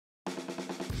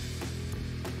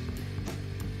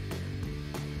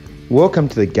Welcome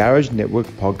to the Garage Network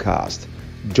podcast.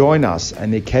 Join us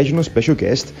and the occasional special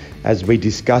guest as we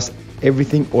discuss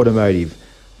everything automotive,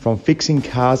 from fixing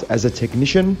cars as a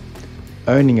technician,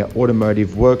 owning an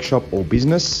automotive workshop or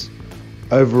business,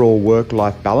 overall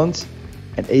work-life balance,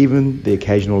 and even the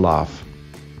occasional laugh.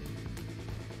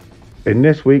 In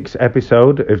this week's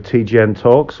episode of TGN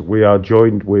Torques, we are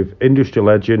joined with industry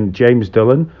legend James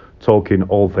Dillon, talking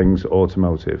all things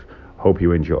automotive. Hope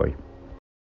you enjoy.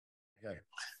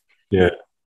 Yeah,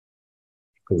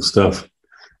 cool stuff.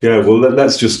 Yeah, well,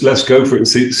 let's go for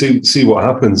it and see what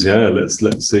happens. Yeah,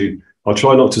 let's see. I'll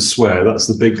try not to swear. That's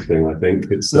the big thing, I think.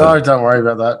 It's no, don't worry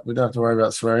about that. We don't have to worry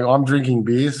about swearing. I'm drinking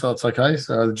beer, so it's okay.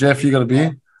 So, Jeff, you got a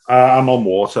beer? I'm on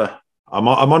water. I'm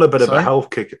on a bit of a health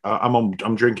kick.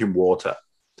 I'm drinking water.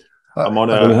 I'm on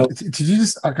a. Did you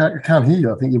just? I can't hear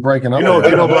you. I think you're breaking up. You know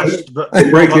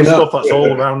that stuff that's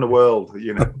all around the world.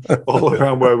 You know, all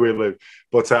around where we live.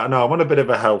 But no, I'm on a bit of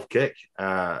a health kick,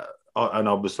 and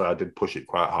obviously I did push it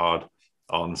quite hard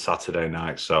on Saturday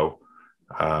night. So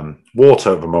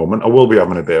water at the moment. I will be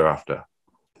having a beer after.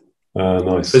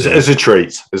 Nice. It's a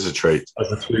treat. It's a treat.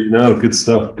 As a treat. No, good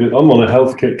stuff. Good. I'm on a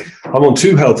health kick. I'm on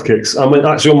 2 health kicks. I'm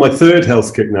actually on my 3rd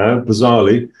health kick now.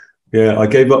 Bizarrely. Yeah, I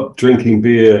gave up drinking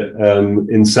beer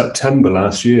in September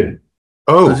last year.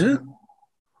 Oh, did you?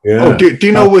 Yeah. Oh, do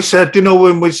you know we said? Do you know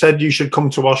when we said you should come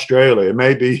to Australia?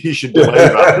 Maybe you should delay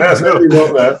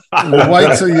that.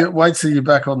 Well, wait till you're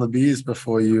back on the beers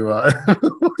before you.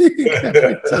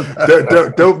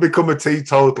 Don't become a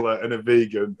teetotaler and a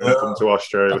vegan and come to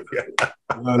Australia.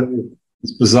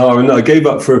 It's bizarre. And I gave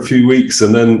up for a few weeks,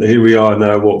 and then here we are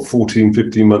now. 14,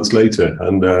 15 months later,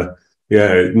 and.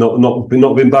 Yeah, not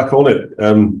been back on it.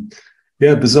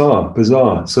 Yeah, bizarre.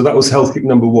 So that was health kick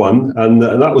number 1, and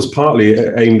that was partly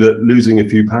aimed at losing a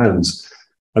few pounds.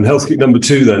 And health kick number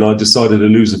 2, then I decided to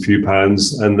lose a few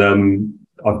pounds, and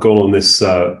I've gone on this.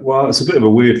 Well, it's a bit of a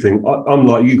weird thing. I'm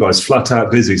like you guys, flat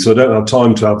out busy, so I don't have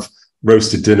time to have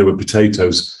roasted dinner with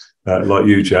potatoes like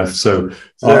you, Jeff. So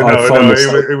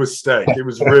it was steak. It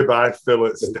was ribeye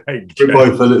fillet steak.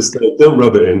 Ribeye fillet steak. Don't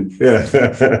rub it in.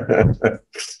 Yeah.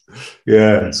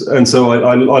 Yeah, and so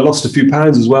I lost a few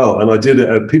pounds as well, and I did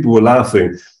it. People were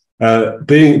laughing.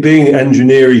 Being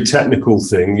engineering technical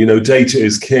thing, you know, data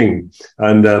is king.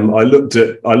 And I looked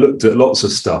at lots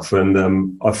of stuff, and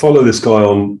I follow this guy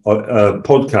on a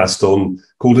podcast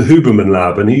called the Huberman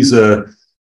Lab, and he's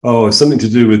it's something to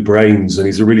do with brains, and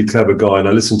he's a really clever guy. And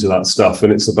I listen to that stuff,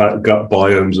 and it's about gut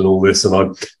biomes and all this. And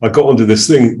I got onto this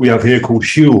thing we have here called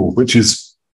Huel, which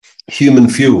is human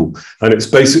fuel, and it's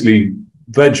basically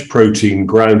veg protein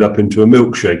ground up into a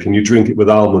milkshake, and you drink it with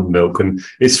almond milk, and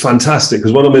it's fantastic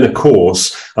because when I'm in a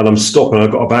course and I'm stopping,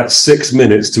 I've got about 6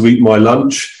 minutes to eat my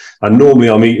lunch, and normally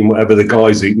I'm eating whatever the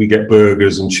guys eat. We get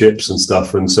burgers and chips and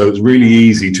stuff, and so it's really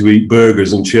easy to eat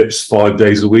burgers and chips 5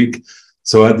 days a week.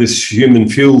 So I had this human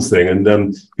fuel thing,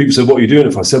 and people said, "What are you doing?"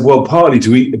 If I said, "Well, partly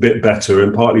to eat a bit better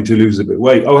and partly to lose a bit of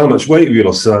weight." "Oh, how much weight have you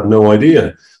lost?" I said, "I had no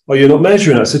idea." "Oh, you're not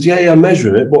measuring it?" I said, "Yeah, I'm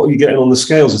measuring it." "What are you getting on the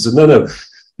scales?" I said, No.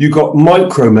 You got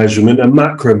micro measurement and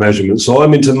macro measurement. So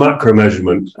I'm into macro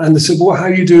measurement. And they said, "Well, how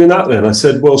are you doing that then?" I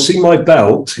said, "Well, see my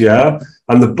belt, yeah,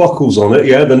 and the buckles on it,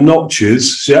 yeah, the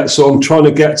notches, yeah. So I'm trying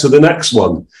to get to the next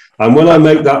one. And when I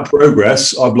make that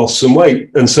progress, I've lost some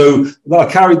weight." And so I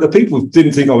carried the people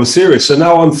didn't think I was serious. So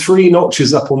now I'm 3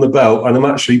 notches up on the belt, and I'm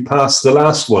actually past the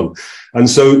last one. And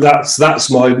so that's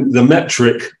the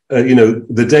metric,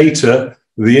 the data,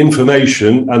 the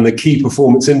information, and the key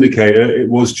performance indicator. It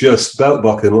was just belt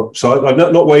buckling. So I've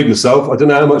not weighed myself. I don't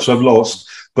know how much I've lost,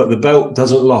 but the belt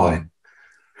doesn't lie.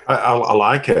 I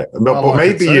like it, but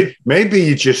maybe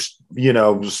you just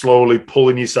slowly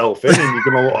pulling yourself in, and you're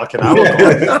going to look like an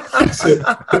hourglass.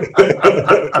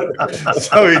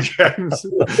 Sorry, James.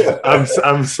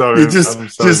 I'm sorry. You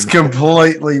just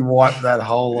completely wiped that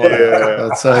whole lot. Yeah.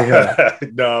 That's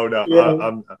okay. No.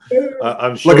 Yeah.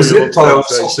 I'm sure like a zip tie on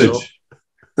sausage.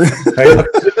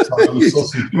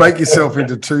 Make yourself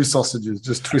into 2 sausages,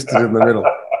 just twisted in the middle.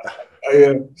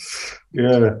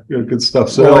 Yeah, good stuff.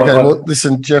 So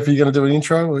listen, Jeff, are you going to do an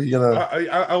intro, or are you going to?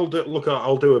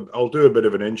 I'll do a bit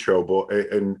of an intro, but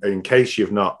in case you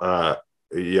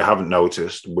haven't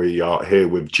noticed, we are here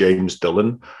with James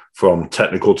Dillon from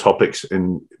Technical Topics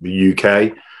in the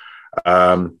UK.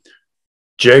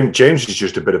 James is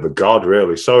just a bit of a god,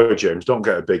 really. Sorry, James, don't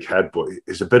get a big head, but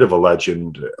he's a bit of a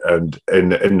legend, and in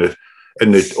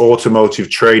the automotive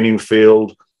training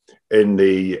field, in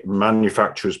the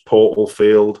manufacturer's portal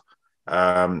field,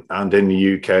 and in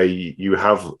the UK, you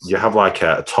have like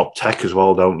a top tech as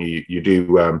well, don't you? You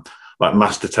do like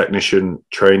master technician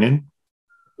training.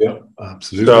 Yeah,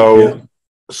 absolutely.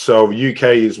 So UK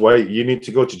is where you need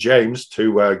to go to James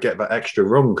to get that extra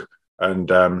rung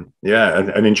and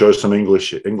and enjoy some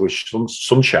English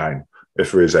sunshine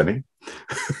if there is any.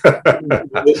 Yeah,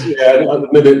 at the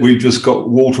minute we've just got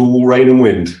wall to wall rain and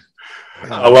wind.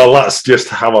 Oh, well, that's just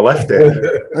how I left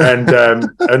it.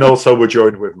 And also we're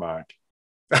joined with Mike.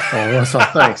 Oh,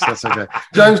 thanks. That's okay.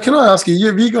 James, can I ask you?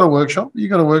 Have you got a workshop? You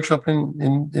got a workshop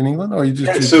in England, or you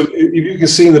just? Yeah, so if you can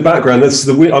see in the background,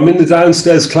 I'm in the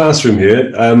downstairs classroom here.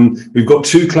 We've got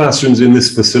 2 classrooms in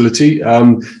this facility,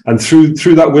 and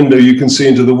through that window you can see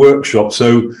into the workshop.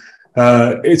 So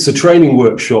it's a training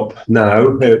workshop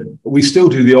now. We still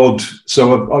do the odd.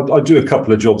 So I do a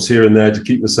couple of jobs here and there to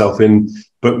keep myself in.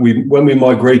 But when we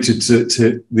migrated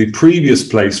to the previous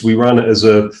place, we ran it as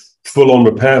a full-on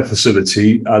repair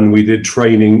facility, and we did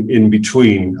training in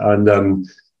between. And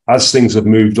as things have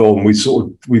moved on, we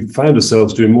found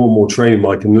ourselves doing more and more training,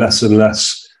 Mike, and less of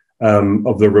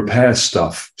the repair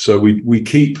stuff. So we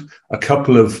keep a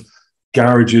couple of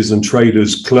garages and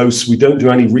traders close. We don't do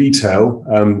any retail,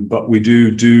 but we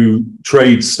do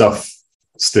trade stuff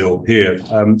still here.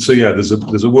 So yeah, there's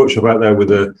a workshop out there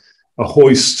with a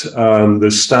hoist.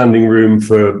 There's standing room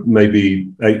for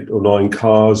maybe 8 or 9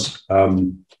 cars.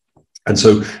 And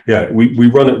so, yeah, we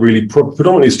run it really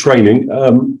predominantly as training,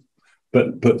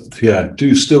 but yeah,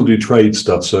 still do trade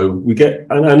stuff. So we get,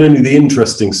 and only the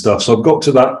interesting stuff. So I've got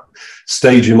to that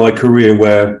stage in my career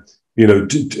where, you know,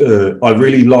 I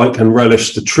really like and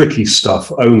relish the tricky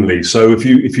stuff only. So if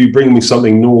you bring me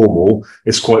something normal,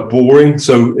 it's quite boring.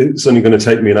 So it's only going to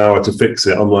take me an hour to fix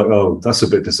it. I'm like, oh, that's a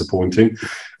bit disappointing.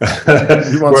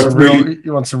 You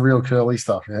want some real curly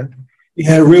stuff, yeah?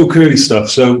 Yeah, real curly stuff.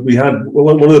 So we had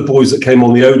one of the boys that came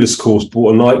on the Otis course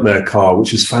bought a nightmare car,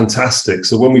 which is fantastic.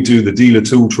 So when we do the dealer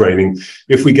tool training,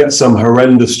 if we get some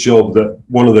horrendous job that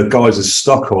one of the guys is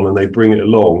stuck on and they bring it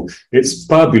along, it's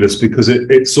fabulous because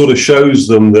it sort of shows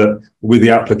them that with the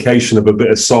application of a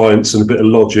bit of science and a bit of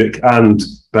logic and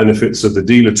benefits of the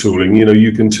dealer tooling, you know,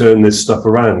 you can turn this stuff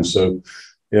around. So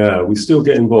yeah, we still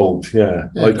get involved. Yeah,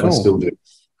 cool. I still do.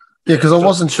 Yeah, because I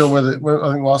wasn't sure I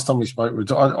think last time we spoke,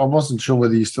 I wasn't sure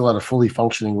whether you still had a fully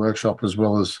functioning workshop as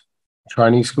well as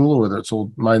training school, or whether it's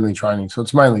all mainly training. So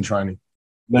it's mainly training.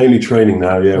 Mainly training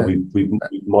now, yeah. We've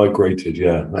migrated,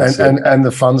 yeah. And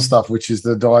the fun stuff, which is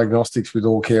the diagnostics with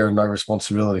all care and no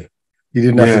responsibility. You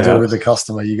didn't have to deal with the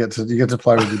customer. You get to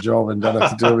play with the job and don't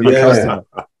have to deal with the customer.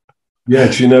 Yeah,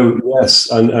 do you know, yes.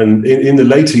 And in the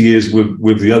later years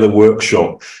with the other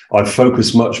workshop, I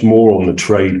focused much more on the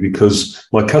trade because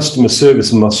my customer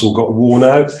service muscle got worn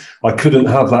out. I couldn't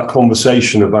have that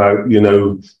conversation about,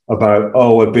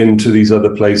 oh, I've been to these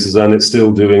other places and it's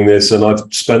still doing this and I've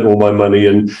spent all my money,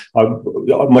 and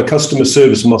my customer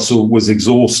service muscle was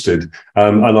exhausted.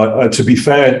 And to be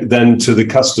fair then to the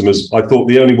customers, I thought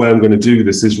the only way I'm going to do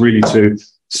this is really to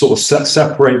sort of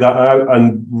separate that out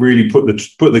and really put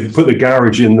the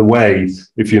garage in the way,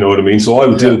 if you know what I mean. So I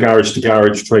would deal garage to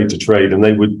garage, trade to trade, and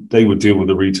they would deal with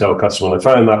the retail customer. And I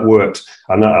found that worked,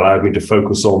 and that allowed me to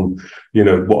focus on,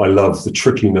 what I love, the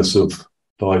trickiness of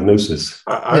diagnosis.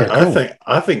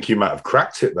 I think you might have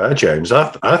cracked it there, James.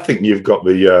 I think you've got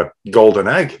the golden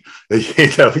egg.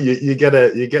 You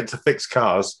get to fix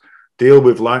cars, deal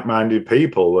with like-minded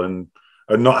people, and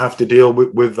not have to deal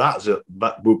with with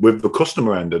the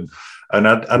customer end. And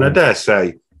I dare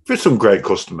say, for some great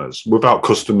customers, without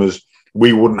customers,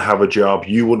 we wouldn't have a job,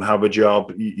 you wouldn't have a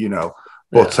job,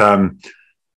 But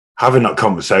having that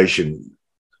conversation.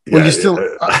 Well, you still,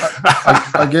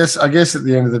 I guess at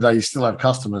the end of the day, you still have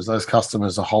customers. Those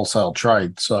customers are wholesale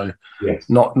trade, so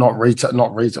not retail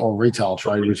or retail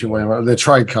trade, which they're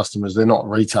trade customers. They're not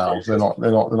retail. They're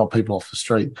not people off the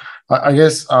street. I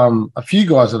guess a few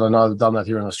guys that I know have done that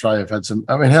here in Australia have had some.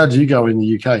 I mean, how do you go in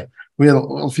the UK? We had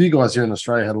a few guys here in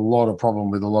Australia had a lot of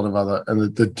problem with a lot of other,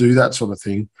 and that do that sort of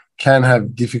thing can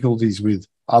have difficulties with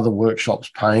other workshops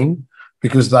paying,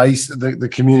 because the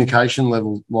communication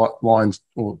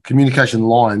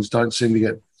lines don't seem to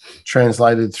get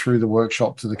translated through the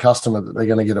workshop to the customer, that they're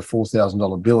going to get a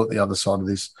 $4,000 bill at the other side of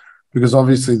this. Because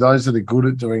obviously those that are good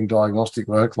at doing diagnostic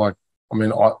work, I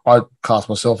class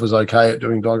myself as okay at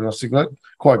doing diagnostic work,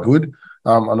 quite good.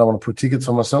 I don't want to put tickets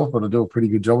on myself, but I do a pretty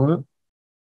good job of it.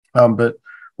 But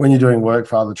when you're doing work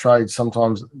for other trades,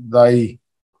 sometimes they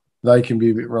can be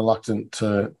a bit reluctant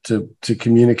to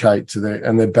communicate to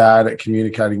and they're bad at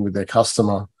communicating with their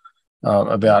customer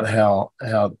about how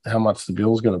much the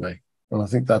bill's going to be. And I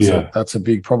think that's a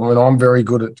big problem. And I'm very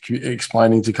good at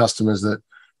explaining to customers that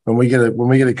when we get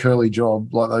a curly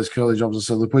job, like those curly jobs, I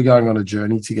say, look, we're going on a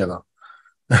journey together.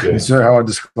 It's how I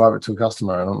describe it to a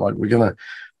customer. And I'm like,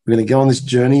 we're going to go on this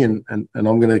journey, and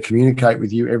I'm going to communicate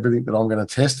with you everything that I'm going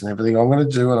to test and everything I'm going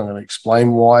to do, and I'm going to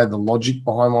explain why, the logic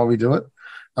behind why we do it.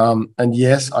 And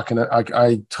yes,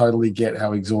 I totally get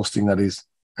how exhausting that is,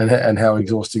 and how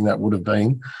exhausting that would have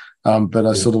been. But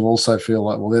I sort of also feel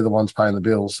like, well, they're the ones paying the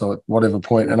bills. So at whatever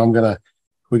point, and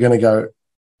we're going to go,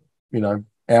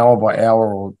 hour by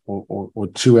hour or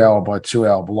 2 hour by 2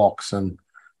 hour blocks, and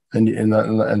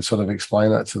sort of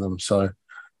explain that to them. So,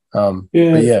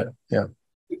 yeah.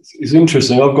 It's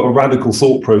interesting. I've got a radical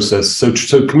thought process.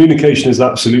 So communication is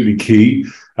absolutely key.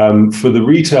 For the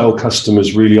retail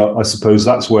customers, really, I suppose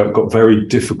that's where it got very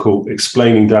difficult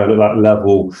explaining down at that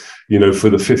level, for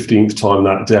the 15th time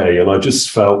that day. And I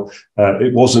just felt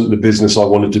it wasn't the business I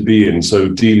wanted to be in. So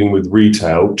dealing with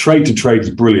retail, trade to trade is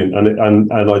brilliant.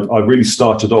 And I really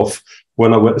started off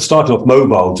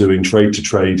mobile doing trade to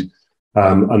trade.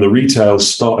 And the retail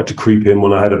started to creep in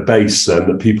when I had a base, and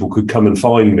that people could come and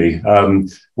find me.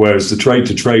 Whereas the trade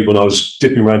to trade, when I was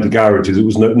dipping around the garages, it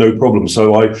was no problem.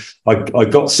 So I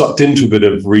got sucked into a bit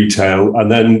of retail, and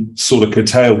then sort of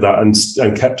curtailed that and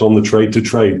kept on the trade to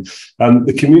trade.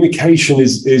 The communication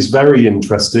is very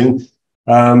interesting.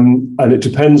 And it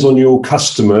depends on your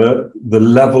customer, the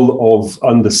level of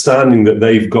understanding that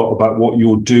they've got about what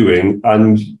you're doing.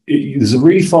 And there's a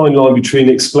really fine line between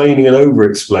explaining and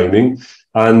over-explaining,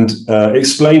 and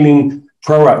explaining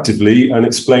proactively and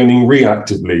explaining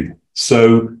reactively.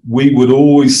 So we would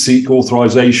always seek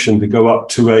authorization to go up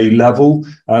to a level.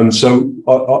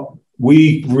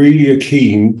 We really are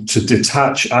keen to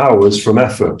detach hours from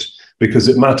effort, because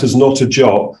it matters not a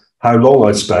jot how long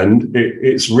I spend.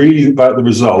 It's really about the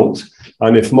result.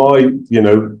 And if my,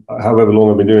 however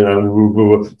long I've been doing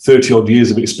it, 30 odd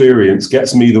years of experience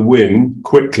gets me the win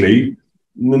quickly,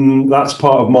 then that's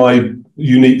part of my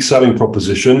unique selling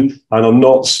proposition. And I'm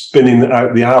not spinning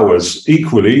out the hours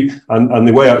equally. And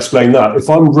the way I explain that, if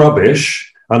I'm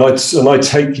rubbish and I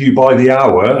take you by the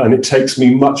hour and it takes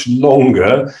me much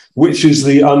longer, which is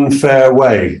the unfair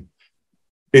way?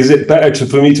 Is it better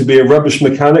for me to be a rubbish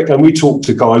mechanic? And we talk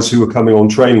to guys who are coming on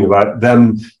training about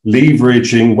them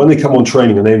leveraging, when they come on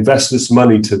training and they invest this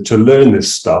money to learn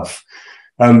this stuff.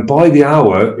 By the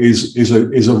hour is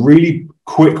a really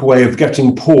quick way of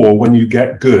getting poor when you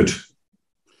get good.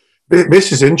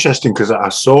 This is interesting, because I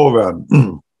saw,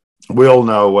 we all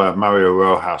know Mario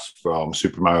Rojas from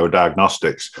Super Mario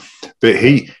Diagnostics, but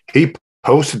he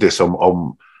posted this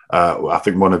on I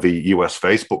think one of the US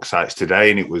Facebook sites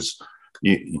today, and it was,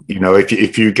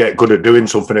 if you get good at doing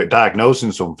something, at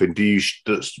diagnosing something,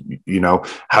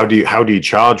 how do you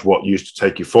charge what used to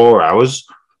take you 4 hours?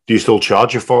 Do you still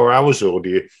charge you 4 hours, or do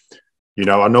you,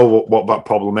 I know what that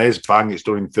problem is. Bang, it's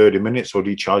done in 30 minutes, or do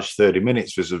you charge 30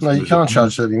 minutes? No, you can't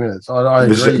charge 30 minutes. I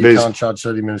agree. You can't charge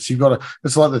 30 minutes. You've got to.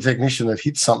 It's like the technician that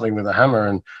hits something with a hammer,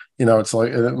 and it's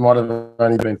like it might have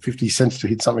only been 50 cents to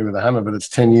hit something with a hammer, but it's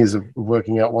 10 years of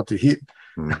working out what to hit.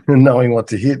 Knowing what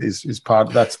to hit is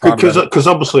part. That's part because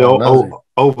obviously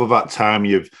over that time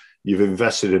you've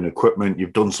invested in equipment,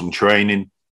 you've done some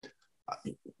training.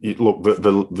 Look,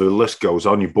 the list goes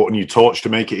on. You button your torch to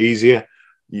make it easier.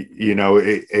 But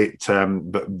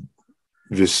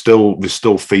there's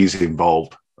still fees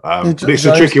involved. But it's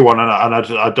a tricky one, and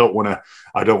I don't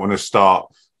want to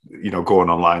start going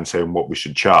online saying what we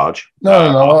should charge.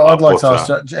 No. I'd like to ask,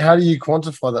 how do you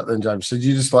quantify that then, James? So do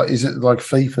you just is it like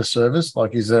fee for service?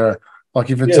 Like, is there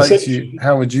if it takes you,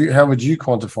 how would you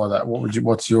quantify that?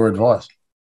 What's your advice?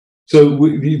 So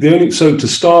to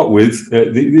start with,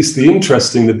 the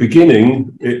interesting, the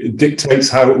beginning, it dictates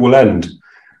how it will end.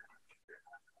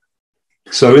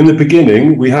 So in the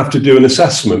beginning, we have to do an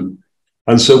assessment.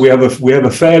 And so we have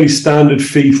a fairly standard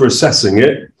fee for assessing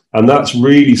it. And that's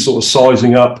really sort of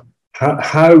sizing up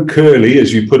how curly,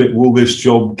 as you put it, will this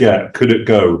job get? Could it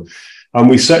go? And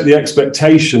we set the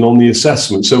expectation on the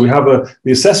assessment. So we have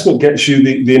the assessment gets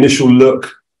you the initial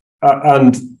look,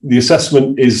 and the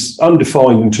assessment is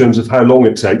undefined in terms of how long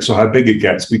it takes or how big it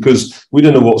gets, because we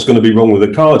don't know what's going to be wrong with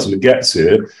the car till it gets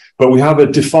here. But we have a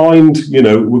defined,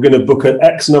 we're going to book an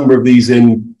X number of these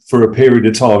in for a period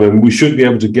of time, and we should be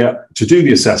able to get to do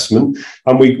the assessment.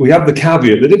 And we have the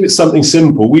caveat that if it's something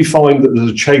simple, we find that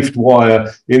there's a chafed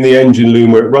wire in the engine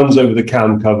loom where it runs over the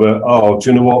cam cover. Oh, do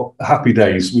you know what? Happy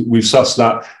days. We've sussed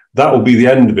that. That will be the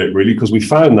end of it, really, because we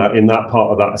found that in that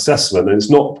part of that assessment, and it's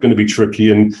not going to be tricky,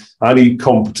 and any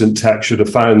competent tech should have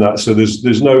found that. So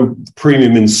there's no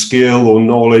premium in skill or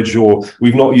knowledge, or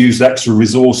we've not used extra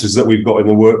resources that we've got in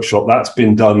the workshop. That's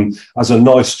been done as a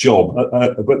nice job,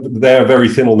 but they're very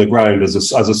thin on the ground as a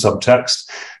subtext.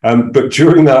 But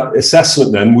during that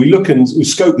assessment, then we look and we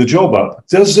scope the job up.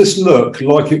 Does this look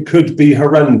like it could be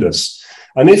horrendous?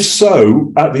 And if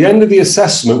so, at the end of the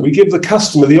assessment, we give the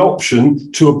customer the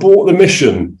option to abort the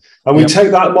mission. And we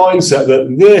take that mindset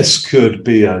that this could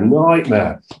be a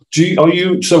nightmare.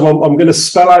 So I'm going to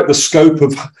spell out the scope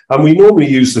of, and we normally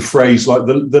use the phrase like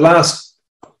the last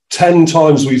 10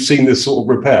 times we've seen this sort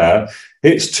of repair,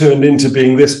 it's turned into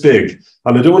being this big.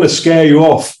 And I don't want to scare you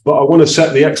off, but I want to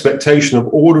set the expectation of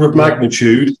order of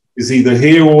magnitude is either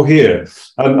here or here.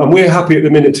 And we're happy at the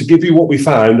minute to give you what we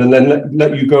found and then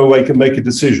let you go away and make a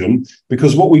decision,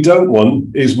 because what we don't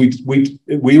want is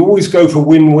we always go for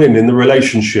win-win in the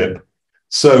relationship.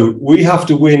 So we have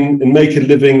to win and make a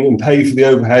living and pay for the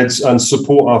overheads and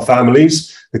support our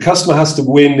families. The customer has to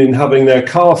win in having their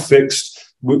car fixed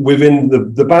within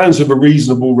the bounds of a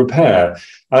reasonable repair.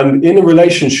 And in a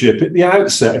relationship, at the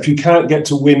outset, if you can't get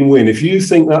to win-win, if you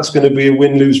think that's going to be a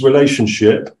win-lose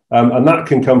relationship, and that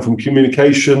can come from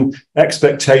communication,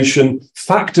 expectation,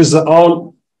 factors that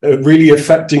aren't really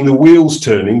affecting the wheels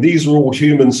turning. These are all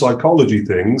human psychology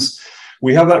things.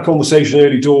 We have that conversation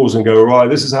early doors and go, right,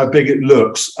 this is how big it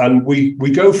looks. And we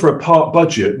go for a part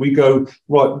budget. We go,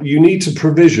 right, you need to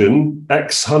provision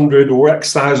X hundred or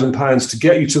X £1,000 to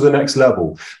get you to the next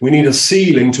level. We need a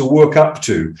ceiling to work up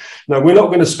to. Now, we're not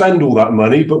going to spend all that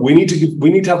money, but we need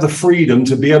to have the freedom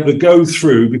to be able to go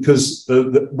through, because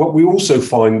what we also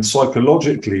find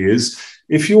psychologically is,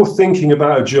 if you're thinking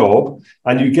about a job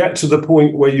and you get to the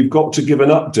point where you've got to give an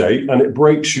update and it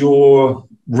breaks your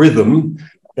rhythm,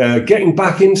 getting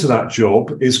back into that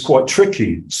job is quite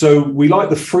tricky. So we like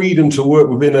the freedom to work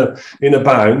within a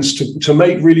bounds to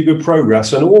make really good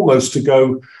progress and almost to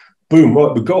go, boom,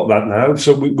 right, we've got that now.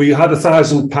 So we had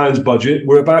 £1,000 budget.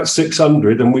 We're about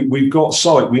 600 and we've got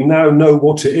sight. We now know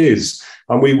what it is.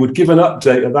 And we would give an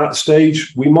update at that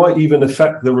stage. We might even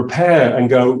affect the repair and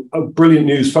go, oh, brilliant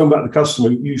news, phone back the customer.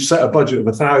 You set a budget of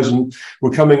 1,000.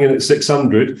 We're coming in at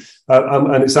 600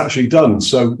 and it's actually done.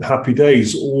 So happy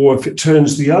days. Or if it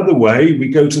turns the other way, we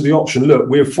go to the option, look,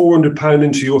 we're £400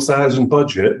 into your 1,000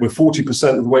 budget. We're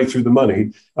 40% of the way through the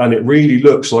money. And it really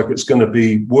looks like it's going to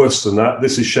be worse than that.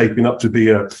 This is shaping up to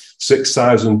be a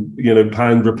 £6,000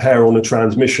 pound repair on a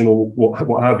transmission or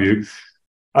what have you.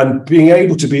 And being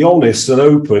able to be honest and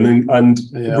open and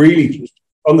really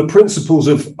on the principles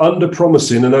of under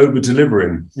promising and over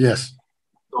delivering. Yes.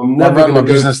 I'm never run my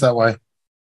business that way.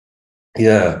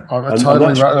 Yeah.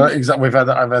 Exactly.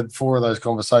 I've had 4 of those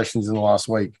conversations in the last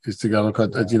week, is to go look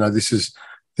at, this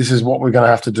is what we're going to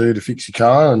have to do to fix your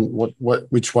car, and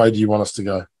which way do you want us to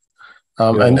go?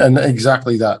 And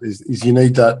exactly that is you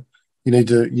need that. You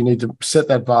need to set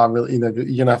that bar. Really, you're going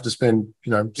to have to spend,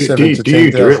 $7,000 to $10,000. Do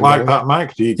you do it like that,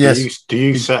 Mike? Do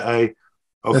you set a?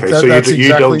 Okay, so you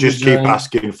don't just keep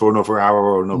asking for another hour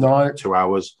or another 2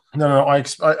 hours. No. I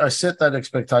set that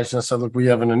expectation. I said, look, we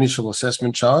have an initial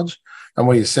assessment charge, and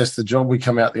we assess the job. We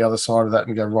come out the other side of that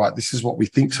and go, right, this is what we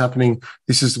think's happening.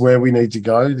 This is where we need to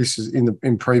go. This is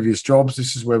in previous jobs.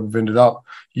 This is where we've ended up.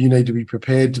 You need to be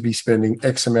prepared to be spending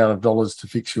X amount of dollars to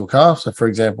fix your car. So, for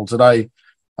example, today.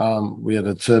 We had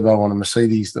a turbo on a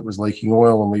Mercedes that was leaking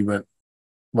oil, and we went,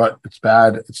 right, it's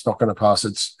bad. It's not going to pass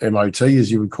its MOT,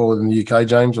 as you would call it in the UK,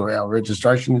 James, or our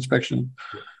registration inspection.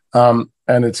 And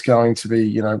it's going to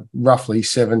be, roughly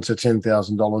 $7,000 to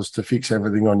 $10,000 to fix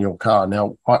everything on your car.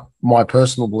 Now, my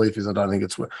personal belief is I don't think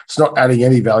it's not adding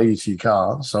any value to your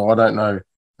car. So I don't know.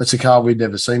 It's a car we'd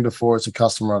never seen before. It's a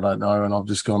customer I don't know. And I've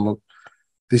just gone, look,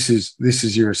 this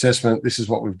is your assessment. This is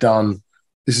what we've done.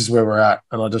 This is where we're at,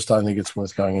 and I just don't think it's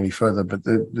worth going any further. But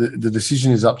the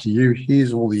decision is up to you.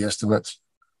 Here's all the estimates.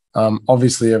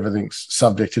 Obviously, everything's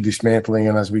subject to dismantling,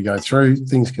 and as we go through,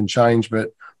 things can change. But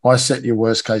I set your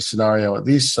worst case scenario at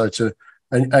this. So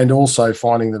and also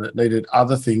finding that it needed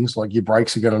other things, like your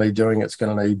brakes are going to need doing. It's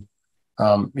going to need,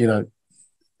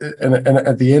 and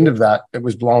at the end of that, it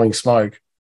was blowing smoke.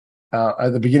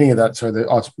 At the beginning of that, so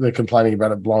they're complaining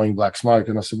about it blowing black smoke.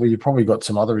 And I said, well, you probably got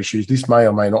some other issues. This may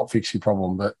or may not fix your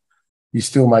problem, but you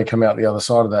still may come out the other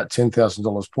side of that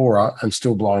 $10,000 poorer and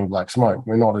still blowing black smoke.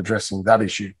 We're not addressing that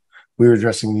issue. We're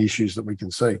addressing the issues that we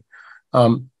can see.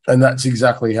 And that's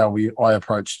exactly how I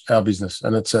approach our business.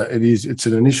 And it's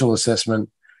an initial assessment.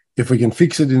 If we can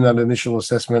fix it in that initial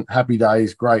assessment, happy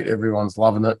days, great. Everyone's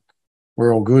loving it.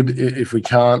 We're all good. If we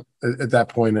can't, at that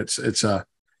point, it's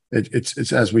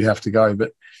as we have to go.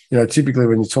 But typically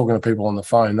when you're talking to people on the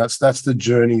phone, that's the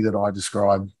journey that I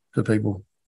describe to people.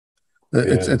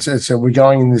 It's we're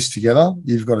going in this together.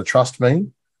 You've got to trust me.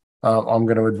 I'm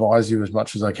going to advise you as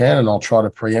much as I can, and I'll try to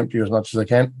preempt you as much as I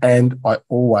can. And I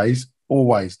always,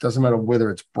 doesn't matter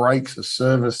whether it's brakes or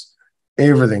service,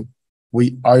 everything.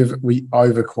 We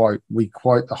overquote. We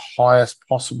quote the highest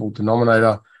possible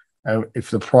denominator. And if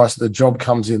the job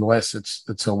comes in less,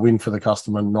 it's a win for the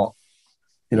customer, not,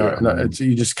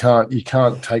 you just can't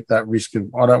take that risk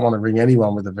of, I don't want to ring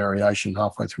anyone with a variation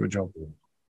halfway through a job.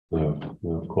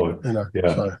 No, quite.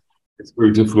 Yeah. So. It's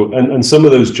very difficult. And some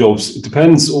of those jobs, it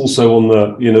depends also on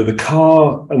the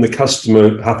car and the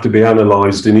customer have to be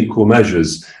analysed in equal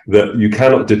measures, that you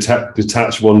cannot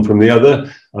detach one from the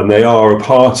other, and they are a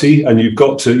party, and you've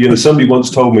got to, somebody once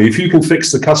told me, if you can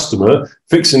fix the customer,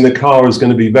 fixing the car is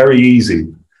going to be very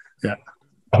easy. Yeah.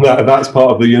 And that's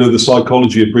part of the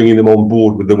psychology of bringing them on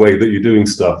board with the way that you're doing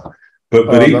stuff.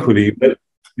 But equally, you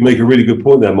make a really good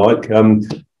point there, Mike.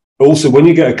 Also, when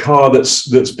you get a car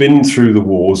that's been through the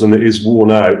wars and it is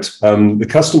worn out, the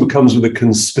customer comes with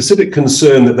a specific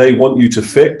concern that they want you to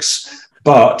fix,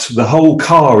 but the whole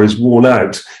car is worn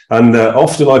out. And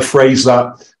often I phrase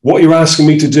that, what you're asking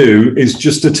me to do is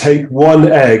just to take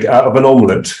one egg out of an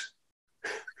omelette.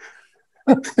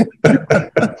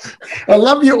 I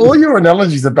love you. All your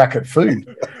analogies are back at food.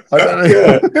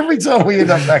 Every time we end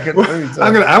up back at food. So.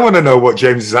 I want to know what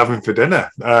James is having for dinner.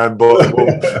 But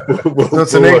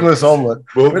it's an eggless omelette.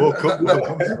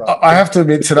 I have to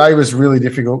admit, today was really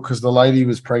difficult because the lady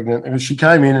was pregnant, and she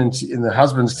came in and the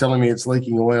husband's telling me it's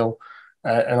leaking oil,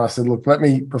 and I said, "Look,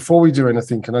 before we do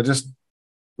anything, can I just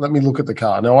let me look at the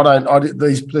car?" No,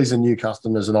 these are new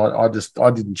customers, and I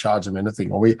didn't charge them anything.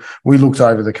 We looked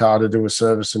over the car to do a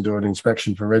service and do an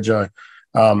inspection for rego.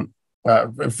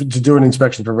 To do an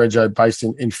inspection for rego based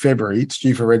in February. It's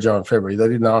due for rego in February. They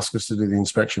didn't ask us to do the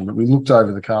inspection, but we looked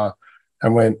over the car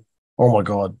and went, "Oh my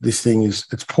God, this thing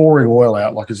it's pouring oil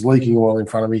out, like it's leaking oil in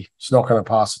front of me. It's not going to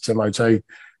pass its MOT.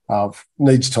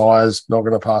 Needs tyres, not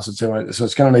going to pass its MOT. So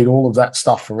it's going to need all of that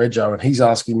stuff for rego." And he's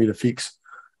asking me to fix.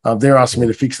 They're asking me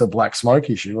to fix the black smoke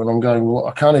issue, and I'm going, "Well,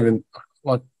 I can't even,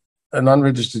 like, an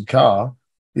unregistered car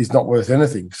is not worth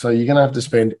anything. So you're going to have to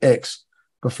spend X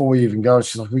before we even go."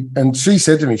 She's like, and she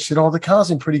said to me, she said, "Oh, the car's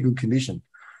in pretty good condition."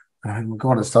 And I, "Oh my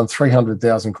God, it's done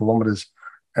 300,000 kilometers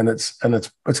and it's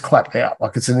clapped out.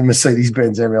 Like it's a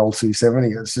Mercedes-Benz ML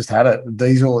 270. It's just had it.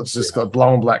 Diesel, it's just got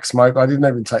blowing black smoke." I didn't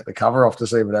even take the cover off to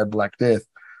see if it had black death.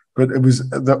 But it was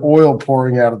the oil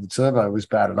pouring out of the turbo was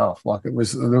bad enough. Like it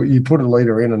was, you put a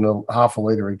litre in and half a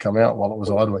litre had come out while it was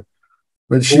idling.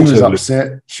 But she was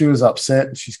upset. She was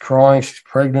upset. She's crying. She's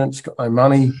pregnant. She's got no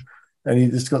money. And he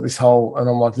just got this whole, and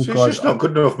I'm like, "Look, so guys, it's just not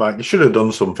good enough, man. You should have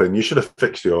done something. You should have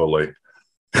fixed the oil leak."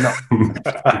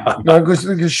 No,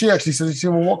 because she actually said,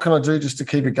 "Well, what can I do just to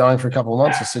keep it going for a couple of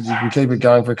months?" I said, "You can keep it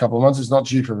going for a couple of months. It's not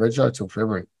due for rego till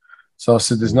February." So I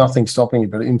said, "There's nothing stopping you,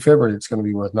 but in February it's going to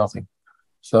be worth nothing."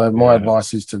 So my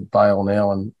advice is to bail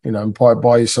now and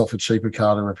buy yourself a cheaper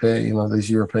car to repair. These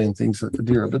European things that are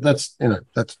dearer. But that's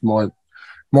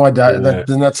my day.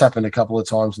 That's happened a couple of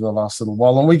times in the last little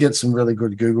while, and we get some really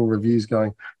good Google reviews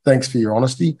going, "Thanks for your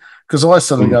honesty." Because I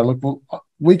sort of go, "Look, well,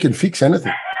 we can fix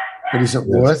anything, but is it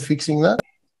worth fixing that?"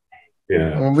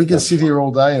 Yeah. I mean, we can sit here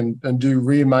all day and do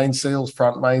rear main seals,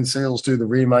 front main seals, do the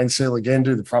rear main seal again,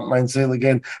 do the front main seal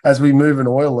again, as we move an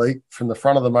oil leak from the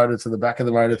front of the motor to the back of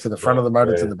the motor to the front of the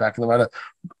motor to the back of the motor,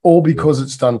 all because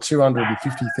it's done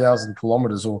 250,000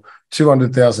 kilometers or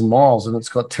 200,000 miles and it's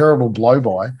got terrible blow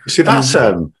by. See, that's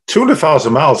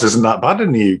 200,000 miles isn't that bad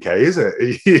in the UK, is it?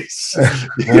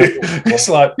 It's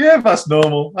like, yeah, that's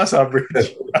normal. That's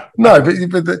average. No,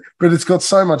 but it's got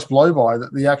so much blow by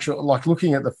that the actual, like,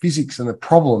 looking at the physics, and the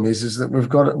problem is that we've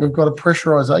got a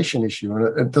pressurization issue,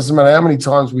 and it doesn't matter how many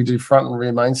times we do front and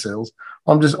rear main seals.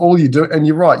 all you do, and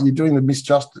you're right, you're doing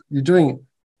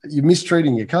you're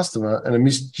mistreating your customer and a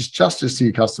misjustice to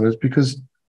your customers because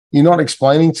you're not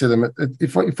explaining to them.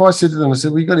 If I said to them, I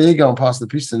said, "Well, you've got air going past the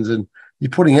pistons and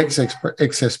you're putting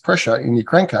excess pressure in your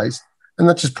crankcase, and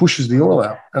that just pushes the oil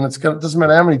out. And it doesn't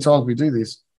matter how many times we do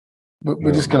this, but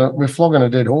we're flogging a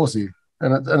dead horse here.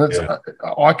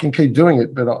 I can keep doing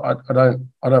it, but I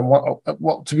don't want.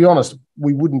 Well, to be honest,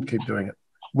 we wouldn't keep doing it.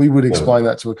 We would explain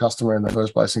that to a customer in the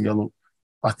first place and go, "Look,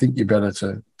 I think you're better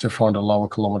to find a lower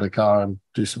kilometre car and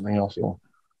do something else, or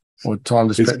time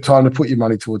to put your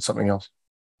money towards something else."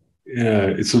 Yeah,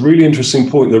 it's a really interesting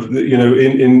point. That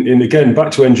in again,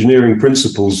 back to engineering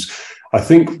principles, I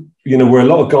think where a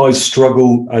lot of guys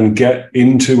struggle and get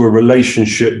into a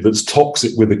relationship that's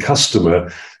toxic with the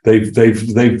customer, they've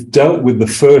dealt with the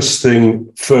first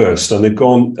thing first, and they've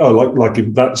gone,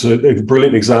 that's a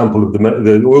brilliant example of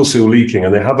the oil seal leaking,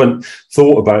 and they haven't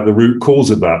thought about the root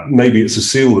cause of that. Maybe it's a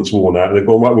seal that's worn out, and they've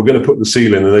gone, right, we're going to put the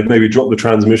seal in, and they've maybe dropped the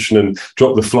transmission and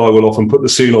dropped the flywheel off and put the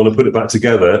seal on and put it back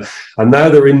together, and now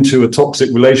they're into a toxic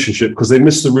relationship because they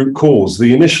missed the root cause.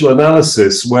 The initial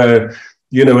analysis where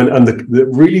and the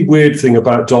really weird thing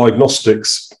about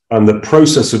diagnostics and the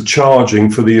process of charging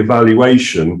for the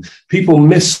evaluation, people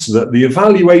miss that the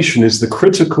evaluation is the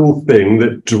critical thing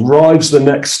that drives the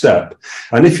next step.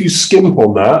 And if you skimp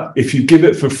on that, if you give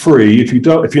it for free, if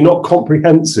you're not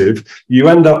comprehensive, you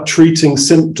end up treating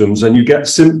symptoms and you get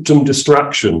symptom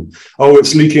distraction. Oh,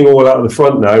 it's leaking all out of the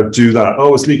front now, do that.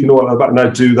 Oh, it's leaking all out of the back now,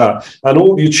 do that. And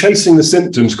you're chasing the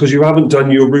symptoms because you haven't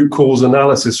done your root cause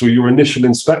analysis or your initial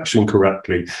inspection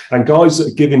correctly. And guys that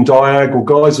are giving diag or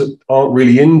guys that aren't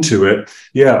really into it,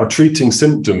 are treating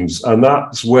symptoms. And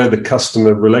that's where the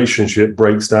customer relationship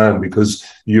breaks down, because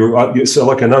it's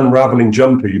like an unraveling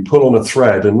jumper. You pull on a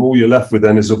thread and all you're left with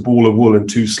then is a ball of wool and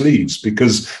two sleeves,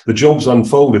 because the job's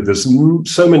unfolded. There's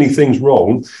so many things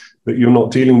wrong that you're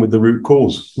not dealing with the root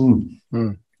cause.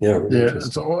 Yeah, really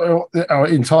our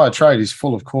entire trade is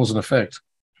full of cause and effect.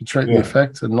 If you treat the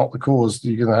effect and not the cause,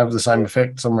 you're going to have the same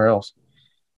effect somewhere else.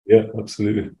 Yeah,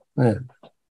 absolutely. Yeah.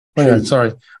 Anyway,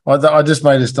 sorry, I just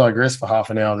made us digress for half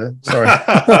an hour there. Sorry.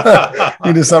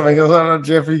 Into something else.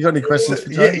 Jeff, have you got any questions for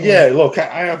Jay? Yeah, look,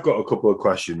 I have got a couple of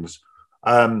questions.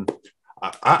 I'd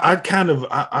like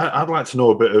to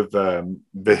know a bit of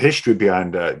the history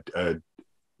behind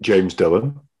James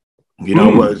Dillon. You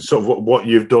know, sort of what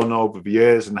you've done over the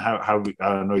years, and how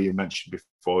I know you mentioned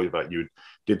before that you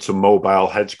did some mobile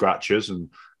head scratchers, and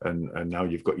now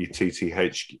you've got your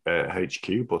TTH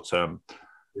HQ. But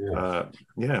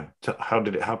how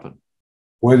did it happen?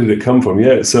 Where did it come from?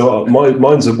 Yeah, so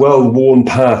mine's a well-worn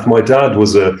path. My dad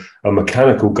was a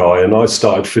mechanical guy, and I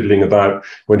started fiddling about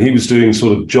when he was doing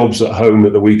sort of jobs at home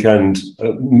at the weekend.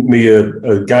 Me, a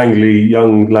gangly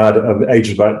young lad at the age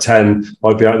of about 10,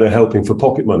 I'd be out there helping for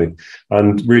pocket money.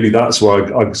 And really that's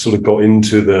where I sort of got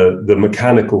into the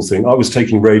mechanical thing. I was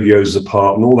taking radios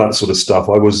apart and all that sort of stuff.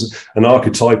 I was an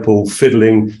archetypal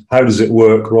fiddling. How does it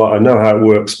work? Right, I know how it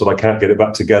works, but I can't get it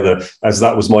back together. As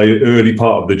that was my early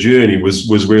part of the journey,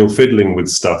 was real fiddling with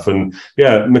stuff. And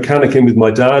mechanicking with my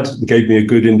dad gave me a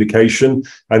good indication.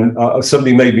 And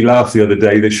somebody made me laugh the other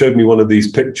day. They showed me one of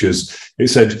these pictures. It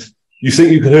said, "You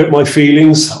think you can hurt my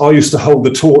feelings? I used to hold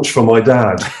the torch for my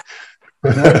dad." I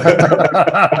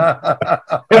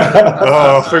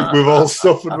think we've all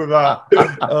suffered with that.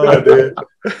 Oh, dear.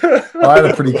 I had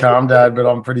a pretty calm dad, but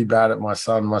I'm pretty bad at my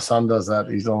son. My son does that.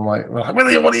 He's on like,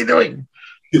 "William, what are you doing?"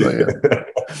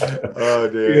 Oh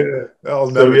dear! I'll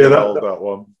never get old, that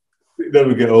one.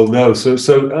 Never get old now. So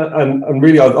and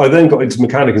really, I then got into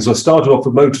mechanics. So I started off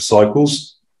with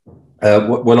motorcycles.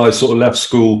 When I sort of left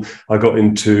school, I got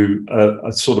into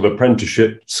a sort of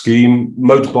apprenticeship scheme,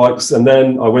 motorbikes, and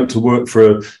then I went to work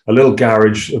for a little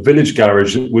garage, a village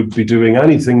garage that would be doing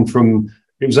anything from.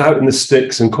 It was out in the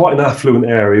sticks and quite an affluent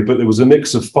area, but there was a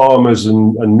mix of farmers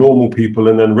and normal people,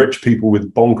 and then rich people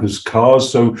with bonkers cars.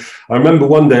 So I remember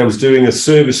one day I was doing a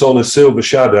service on a Silver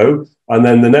Shadow, and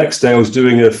then the next day I was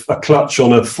doing a clutch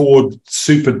on a Ford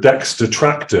Super Dexter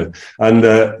tractor. And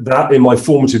that in my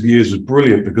formative years was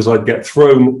brilliant, because I'd get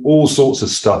thrown all sorts of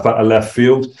stuff out of left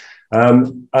field.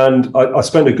 And I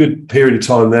spent a good period of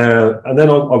time there. And then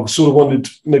I sort of wanted,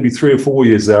 maybe 3 or 4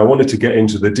 years there, I wanted to get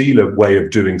into the dealer way of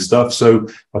doing stuff. So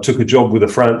I took a job with a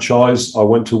franchise. I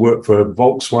went to work for a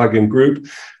Volkswagen Group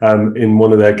in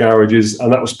one of their garages.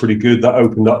 And that was pretty good. That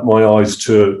opened up my eyes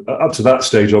to, up to that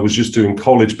stage, I was just doing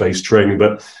college-based training.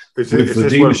 But is this when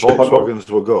Volkswagens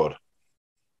were good?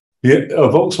 Yeah,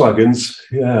 Volkswagens.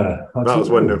 Yeah, that's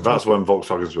when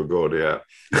Volkswagens were good. Yeah,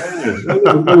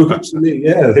 they were good to me.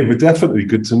 Yeah, they were definitely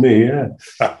good to me. Yeah.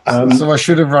 So I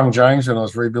should have rung James when I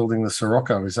was rebuilding the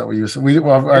Sirocco. Is that what you were saying?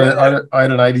 I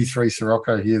had an '83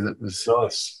 Sirocco here that was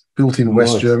nice. Built in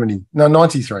West Germany. No,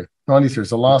 '93. '93 is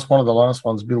the last one of the last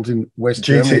ones built in West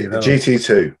Germany.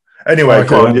 GT2. Anyway,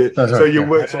 so you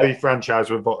worked at the franchise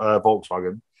with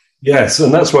Volkswagen. Yes,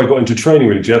 and that's where I got into training,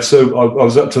 really, Jeff. So I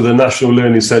was up to the National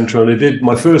Learning Centre, and I did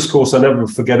my first course. I never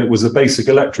forget it, was a basic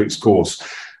electrics course,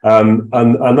 and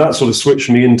that sort of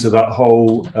switched me into that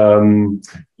whole.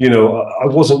 I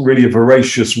wasn't really a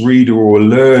voracious reader or a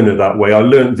learner that way. I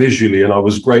learned visually, and I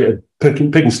was great at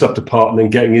picking stuff apart and then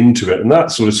getting into it, and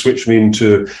that sort of switched me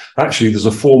into actually there's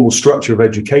a formal structure of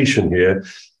education here,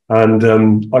 and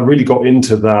I really got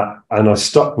into that, and I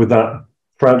stuck with that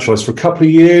franchise for a couple of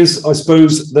years, I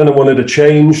suppose. Then I wanted a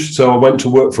change, so I went to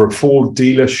work for a Ford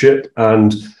dealership,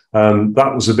 and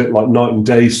that was a bit like night and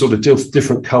day, sort of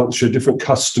different culture, different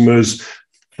customers,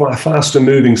 faster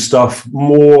moving stuff,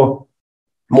 more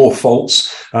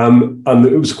faults, and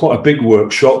it was quite a big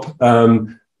workshop.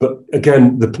 But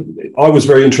again, I was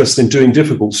very interested in doing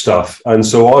difficult stuff, and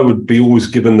so I would be always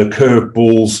given the curve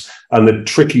balls and the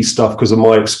tricky stuff, because of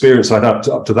my experience I'd had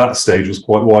up to that stage, was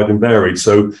quite wide and varied.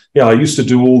 So yeah, I used to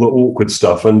do all the awkward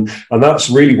stuff, and that's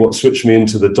really what switched me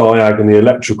into the diag and the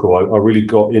electrical. I really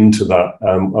got into that,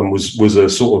 and was a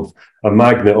sort of a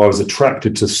magnet. I was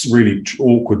attracted to really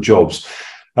awkward jobs.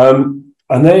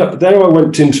 And there I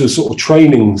went into a sort of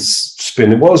training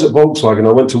spin. While I was at Volkswagen,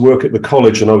 I went to work at the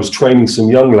college, and I was training some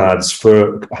young lads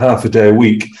for half a day a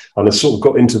week. And I sort of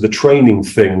got into the training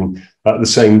thing at the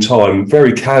same time,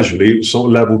 very casually. It was sort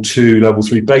of level 2, level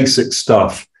 3 basic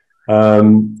stuff.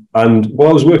 And while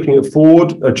I was working at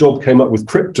Ford, a job came up with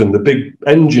Krypton, the big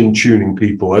engine tuning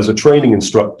people, as a training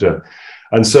instructor.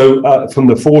 And so from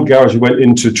the Ford garage, I went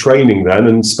into training then,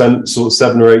 and spent sort of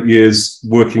 7 or 8 years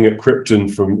working at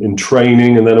Krypton in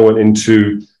training. And then I went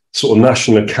into sort of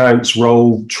national accounts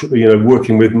role,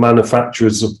 working with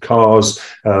manufacturers of cars,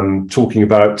 talking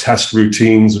about test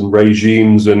routines and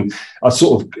regimes. And I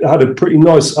sort of had a pretty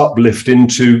nice uplift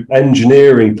into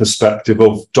engineering perspective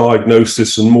of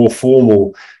diagnosis and more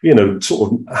formal,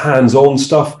 sort of hands-on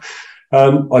stuff.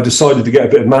 I decided to get a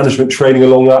bit of management training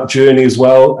along that journey as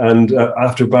well. And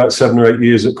after about 7 or 8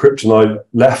 years at Krypton, I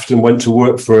left and went to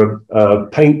work for a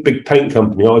big paint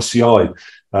company, ICI.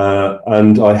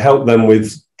 And I helped them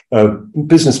with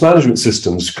business management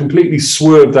systems, completely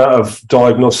swerved out of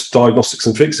diagnostics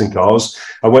and fixing cars.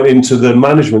 I went into the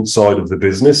management side of the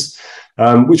business,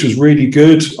 which was really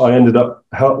good. I ended up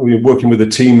working with a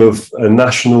team of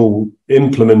national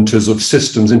implementers of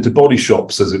systems into body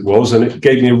shops, as it was, and it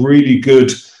gave me a really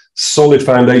good, solid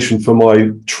foundation for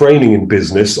my training in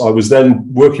business. I was then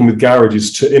working with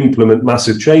garages to implement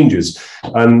massive changes.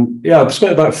 And yeah, I've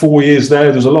spent about 4 years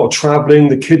there. There's a lot of traveling.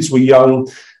 The kids were young.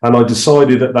 And I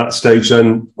decided at that stage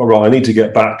then, all right, I need to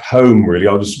get back home, really.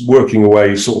 I was working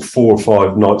away sort of 4 or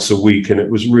 5 nights a week, and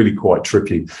it was really quite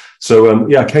tricky. So,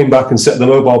 I came back and set the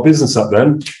mobile business up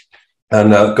then,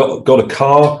 and got a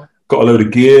car, got a load of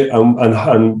gear,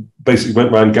 and basically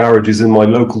went around garages in my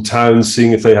local towns,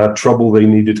 seeing if they had trouble they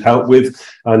needed help with.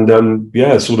 And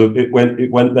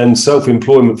it went then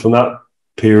self-employment from that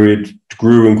period,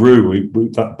 grew and grew. We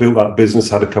built that business,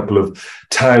 had a couple of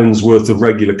towns worth of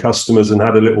regular customers, and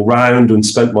had a little round, and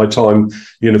spent my time,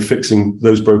 fixing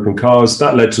those broken cars.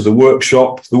 That led to the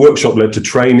workshop. The workshop led to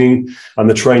training, and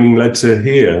the training led to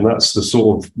here. And that's the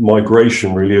sort of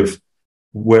migration, really, of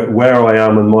where I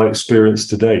am and my experience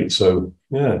to date. So,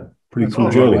 yeah. Pretty cool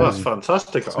journey. That's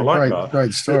fantastic. I like that.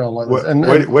 Great story. I like that. And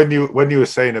when you were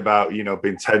saying about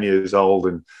being 10 years old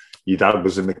and your dad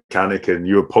was a mechanic and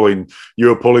you were pulling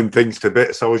things to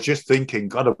bits, I was just thinking,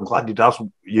 God, I'm glad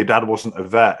your dad wasn't a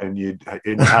vet and you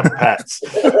had pets.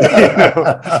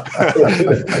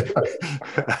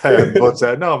 But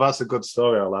no, that's a good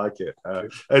story. I like it.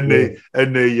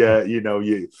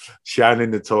 You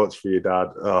shining the torch for your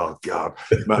dad. Oh God,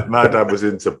 my dad was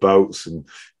into boats, and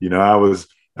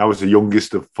I was the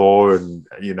youngest of 4, and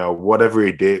whatever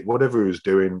he did, whatever he was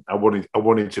doing, I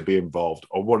wanted to be involved.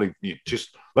 I wanted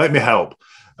just let me help,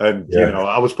 and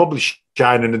I was probably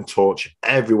shining a torch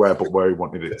everywhere but where he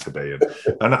wanted it to be,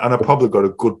 and I probably got a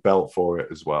good belt for it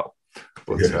as well.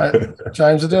 But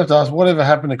James, I do have to ask, whatever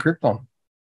happened to Krypton?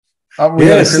 I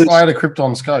had a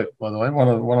Krypton scope, by the way. One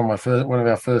of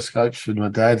our first scopes with my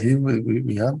dad here.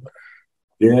 We had.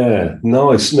 Yeah,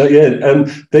 nice. No, yeah,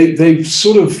 they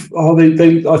sort of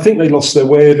I think they lost their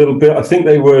way a little bit. I think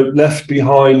they were left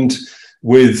behind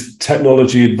with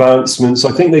technology advancements.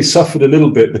 I think they suffered a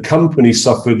little bit. The company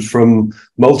suffered from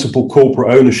multiple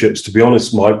corporate ownerships, to be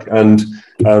honest, Mike, and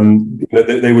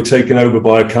they were taken over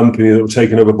by a company that were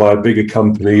taken over by a bigger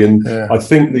company. And I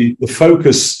think the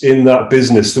focus in that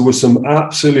business, there were some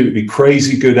absolutely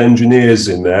crazy good engineers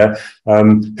in there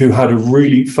who had a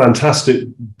really fantastic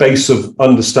base of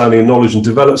understanding and knowledge and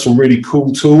developed some really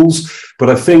cool tools. But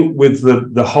I think with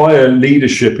the higher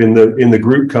leadership in the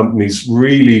group companies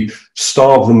really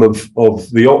starved them of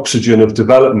the oxygen of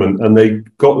development, and they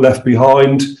got left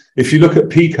behind. If you look at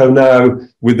Pico now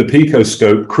with the Pico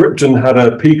scope, Krypton had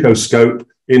a Pico scope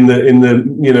in the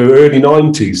early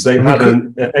 90s. They had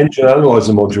an engine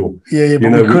analyzer module. Yeah,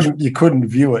 but you couldn't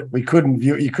view it. We couldn't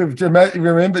view it. You could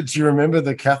remember. Do you remember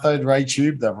the cathode ray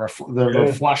tube,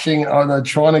 the flushing? Oh no,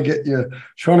 trying to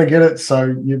get it so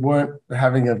you weren't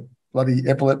having a bloody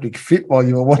epileptic fit while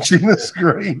you were watching the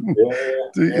screen.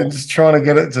 And just trying to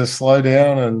get it to slow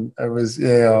down, and it was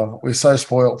we're so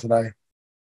spoiled today.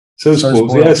 So spoiled.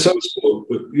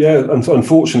 But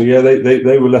unfortunately,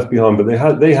 they were left behind.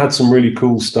 But they had some really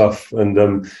cool stuff,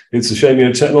 and it's a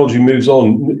shame. Technology moves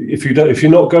on. If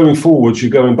you're not going forwards, you're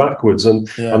going backwards, and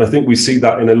I think we see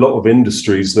that in a lot of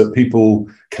industries, that people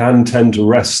can tend to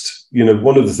rest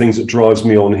one of the things that drives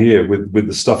me on here with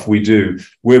the stuff we do.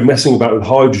 We're messing about with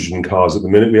hydrogen cars at the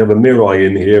minute. We have a Mirai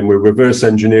in here, and we're reverse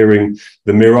engineering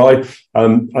the Mirai.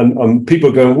 And people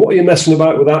are going, what are you messing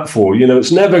about with that for?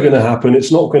 It's never going to happen.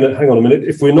 It's not going to, hang on a minute.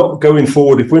 If we're not going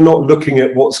forward, if we're not looking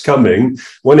at what's coming,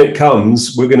 when it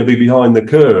comes, we're going to be behind the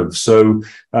curve. So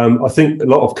I think a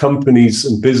lot of companies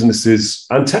and businesses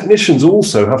and technicians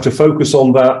also have to focus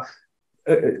on that,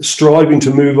 striving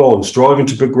to move on, striving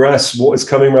to progress what is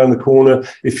coming around the corner.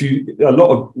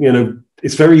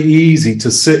 It's very easy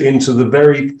to sit into the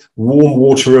very warm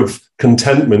water of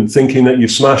contentment thinking that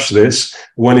you've smashed this,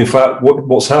 when in fact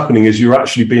what's happening is you're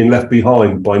actually being left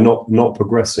behind by not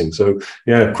progressing. So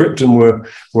yeah, Krypton were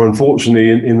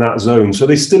unfortunately in that zone. So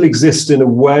they still exist in a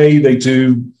way. They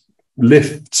do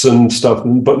lifts and stuff,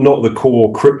 but not the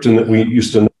core Krypton that we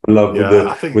used to love. Yeah,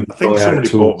 I think somebody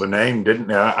bought the name, didn't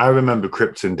they? I remember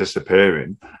Krypton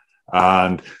disappearing,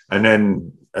 and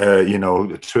then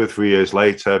 2 or 3 years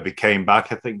later became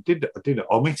back. I think did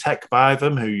Omitech buy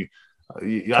them? I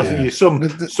think some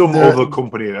other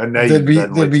company, and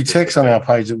there'd be techs on our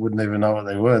page that wouldn't even know what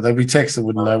they were. There'd be techs that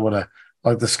wouldn't know what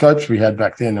like the scopes we had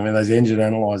back then. I mean, those engine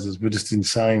analyzers were just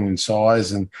insane in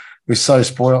size, and we're so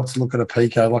spoiled to look at a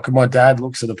Pico. Like my dad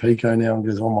looks at a Pico now and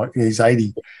goes, "Oh my, he's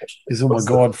 80." He's, "Oh my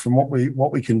God!" From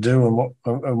what we can do and what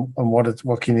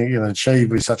can you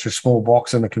achieve with such a small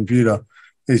box and a computer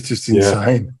is just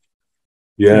insane.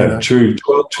 Yeah, true.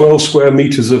 12 square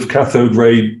meters of cathode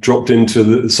ray dropped into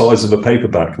the size of a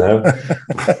paperback now.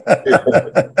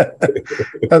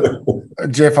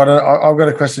 Jeff, I've got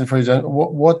a question for you, James.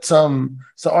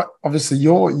 Obviously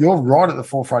you're right at the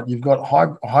forefront. You've got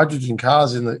hydrogen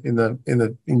cars in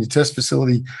your test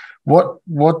facility. What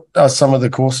are some of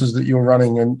the courses that you're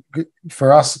running? And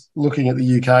for us, looking at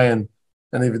the UK and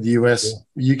even the US,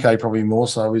 UK probably more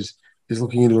so, is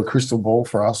looking into a crystal ball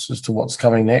for us as to what's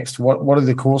coming next. What are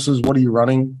the courses? What are you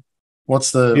running?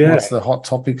 What's the hot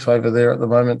topics over there at the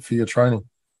moment for your training?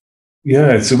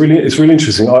 Yeah, it's really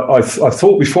interesting. I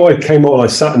thought before I came on, I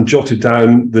sat and jotted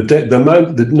down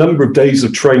the number of days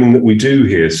of training that we do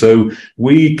here. So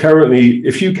we currently,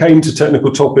 if you came to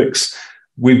Technical Topics,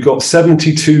 we've got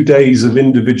 72 days of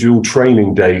individual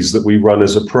training days that we run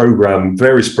as a program,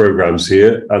 various programs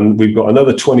here, and we've got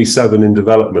another 27 in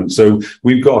development. So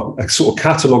we've got a sort of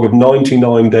catalogue of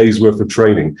 99 days worth of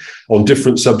training on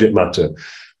different subject matter.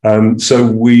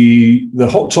 The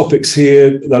hot topics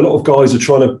here, a lot of guys are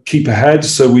trying to keep ahead.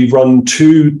 So we run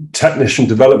 2 technician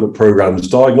development programs,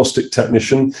 diagnostic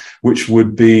technician, which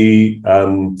would be,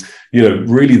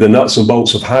 really the nuts and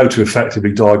bolts of how to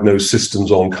effectively diagnose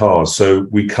systems on cars. So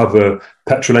we cover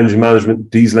petrol engine management,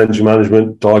 diesel engine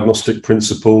management, diagnostic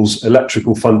principles,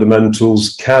 electrical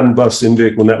fundamentals, CAN bus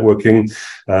in-vehicle networking,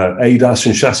 ADAS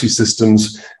and chassis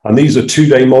systems. And these are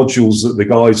 2-day modules that the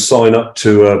guys sign up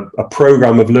to a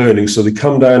program of learning. So they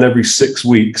come down every 6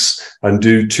 weeks and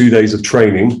do 2 days of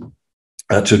training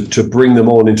to bring them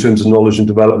on in terms of knowledge and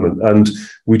development. And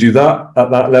we do that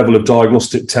at that level of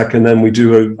diagnostic tech, and then we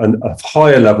do a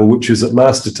higher level, which is at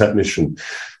master technician.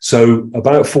 So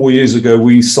about 4 years ago,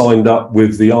 we signed up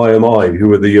with the IMI,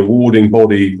 who are the awarding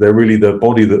body. They're really the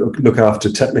body that look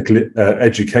after technical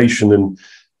education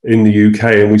in the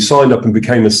UK, and we signed up and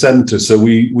became a centre. So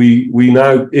we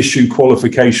now issue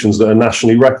qualifications that are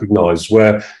nationally recognised,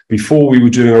 where before we were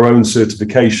doing our own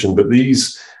certification, but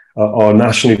these are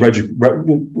nationally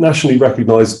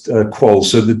recognised quals.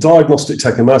 So the diagnostic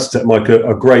tech and master tech, Mike,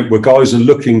 are great, where guys are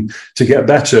looking to get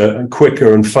better and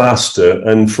quicker and faster.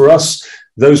 And for us,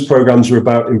 those programs are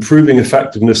about improving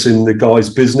effectiveness in the guy's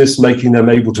business, making them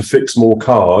able to fix more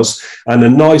cars. And a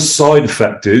nice side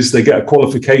effect is they get a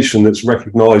qualification that's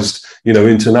recognised,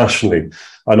 internationally.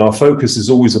 And our focus is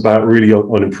always about really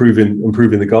on improving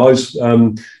the guys.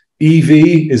 EV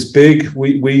is big.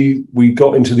 We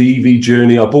got into the EV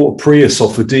journey. I bought a Prius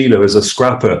off a dealer as a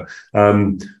scrapper.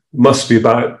 Must be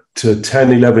about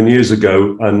 10, 11 years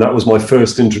ago. And that was my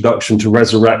first introduction to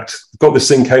Resurrect. Got this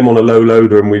thing, came on a low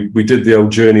loader, and we did the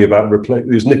old journey about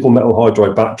these nickel metal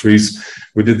hydride batteries.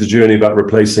 We did the journey about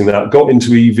replacing that. Got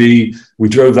into EV. We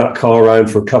drove that car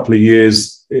around for a couple of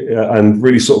years and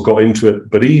really sort of got into it.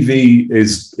 But EV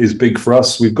is big for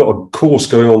us. We've got a course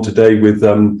going on today with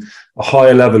a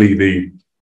higher level EV.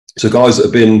 So guys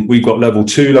we've got level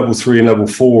 2, level 3 and level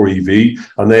 4 EV,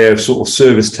 and they have sort of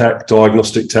service tech,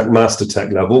 diagnostic tech, master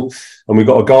tech level. And we've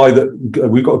got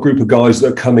a group of guys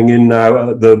that are coming in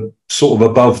now at the sort of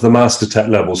above the master tech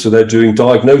level. So they're doing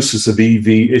diagnosis of EV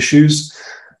issues.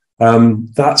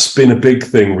 That's been a big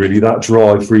thing, really, that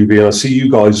drive for EV. And I see you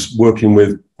guys working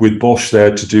with Bosch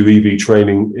there to do EV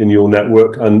training in your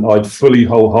network. And I'd fully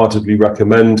wholeheartedly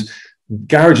recommend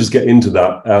garages get into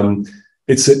that.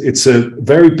 It's a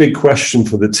very big question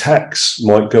for the techs,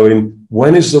 Mike, going,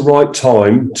 when is the right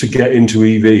time to get into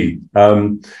EV?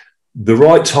 The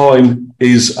right time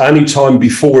is any time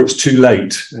before it's too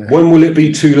late. Yeah. When will it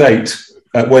be too late?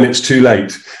 When it's too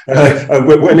late.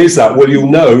 When is that? Well, you'll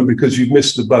know because you've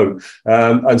missed the boat.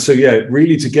 And so, yeah,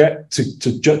 really to get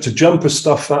to jumper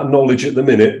stuff that knowledge at the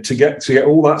minute, to get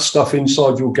all that stuff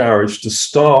inside your garage to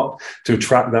start to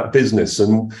attract that business.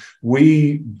 And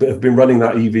we have been running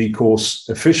that EV course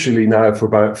officially now for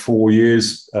about 4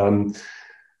 years.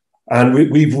 And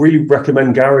we really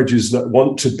recommend garages that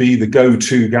want to be the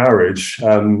go-to garage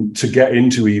to get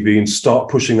into EV and start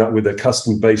pushing that with their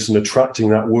customer base and attracting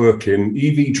that work in.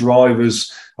 EV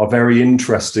drivers are very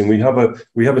interesting. We have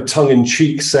a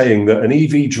tongue-in-cheek saying that an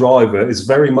EV driver is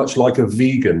very much like a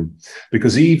vegan,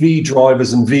 because EV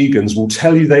drivers and vegans will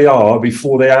tell you they are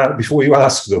before you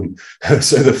ask them.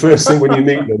 So the first thing when you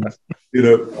meet them,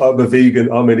 I'm a vegan,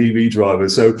 I'm an EV driver.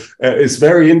 So it's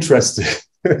very interesting.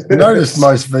 Notice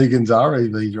most vegans are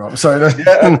EV drivers. So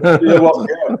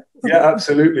yeah,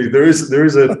 absolutely. There is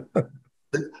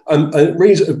and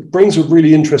it brings a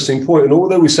really interesting point. And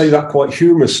although we say that quite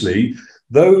humorously,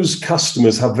 those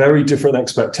customers have very different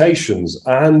expectations.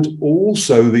 And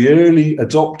also the early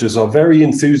adopters are very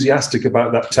enthusiastic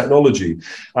about that technology.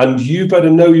 And you better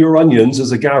know your onions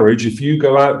as a garage if you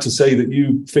go out to say that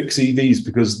you fix EVs,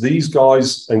 because these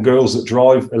guys and girls that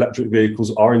drive electric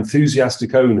vehicles are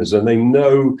enthusiastic owners, and they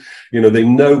know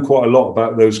quite a lot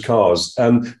about those cars.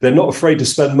 And they're not afraid to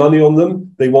spend money on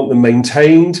them. They want them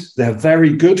maintained. They're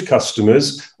very good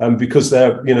customers, because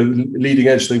they're leading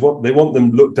edge. They want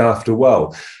them looked after well.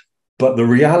 But the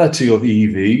reality of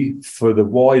EV for the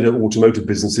wider automotive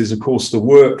business is, of course, the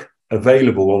work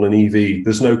available on an EV.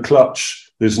 There's no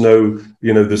clutch, there's no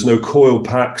coil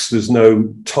packs, there's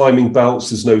no timing belts,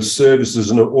 there's no service,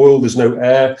 there's no oil, there's no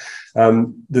air.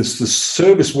 The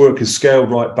service work is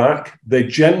scaled right back. They're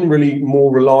generally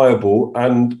more reliable.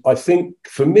 And I think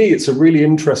for me, it's a really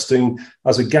interesting,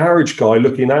 as a garage guy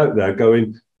looking out there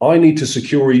going, I need to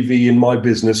secure EV in my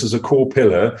business as a core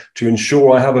pillar to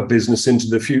ensure I have a business into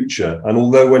the future. And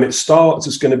although when it starts,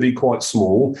 it's going to be quite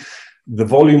small, the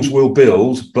volumes will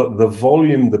build, but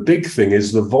the big thing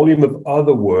is the volume of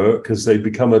other work as they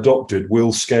become adopted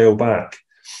will scale back.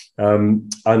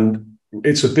 And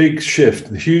it's a big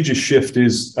shift. The hugest shift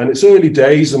is, and it's early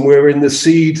days and we're in the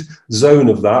seed zone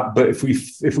of that. But if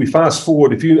we fast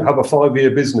forward, if you have a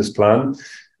 5-year business plan,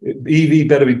 EV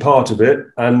better be part of it,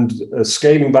 and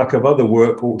scaling back of other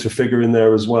work ought to figure in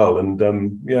there as well. And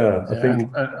I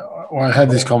think I had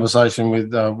this conversation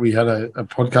with we had a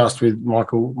podcast with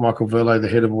Michael Verley, the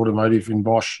head of automotive in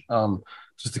Bosch,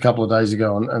 just a couple of days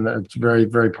ago, and it's very,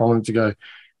 very prominent to go.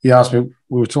 He asked me,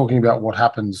 we were talking about what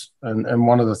happens, and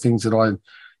one of the things that I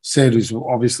said is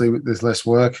obviously there's less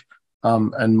work. We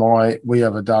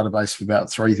have a database of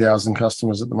about 3,000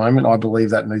 customers at the moment. I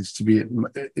believe that needs to be,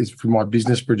 is for my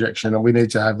business projection, and we need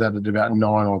to have that at about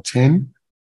 9 or 10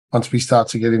 once we start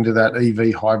to get into that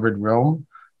EV hybrid realm,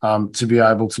 to be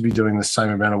able to be doing the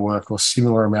same amount of work or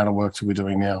similar amount of work to we're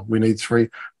doing now. We need 3.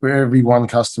 For every 1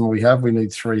 customer we have, we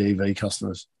need 3 EV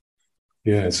customers.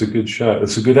 Yeah, it's a good shout.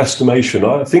 It's a good estimation.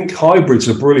 I think hybrids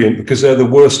are brilliant because they're the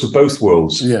worst of both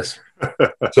worlds. Yes.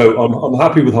 So I'm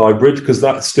happy with hybrid because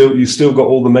you've still got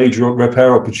all the major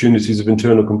repair opportunities of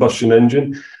internal combustion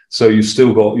engine. So you've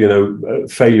still got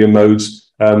failure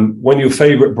modes. When your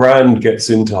favorite brand gets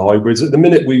into hybrids, at the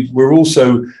minute we're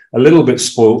also a little bit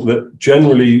spoilt that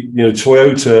generally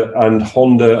Toyota and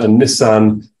Honda and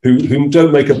Nissan, who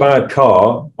don't make a bad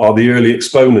car, are the early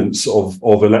exponents of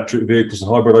electric vehicles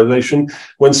and hybridization.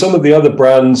 When some of the other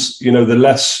brands, the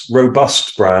less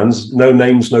robust brands, no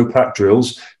names, no pack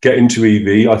drills, get into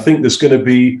EV, I think there's going to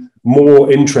be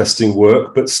more interesting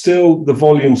work, but still the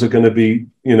volumes are going to be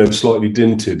slightly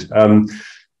dinted.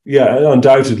 Yeah,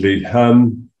 undoubtedly.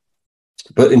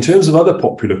 But in terms of other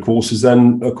popular courses,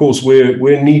 then of course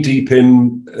we're knee deep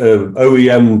in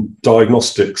OEM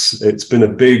diagnostics. It's been a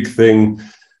big thing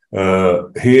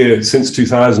here since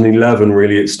 2011.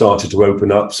 Really, it started to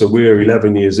open up. So we're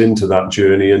 11 years into that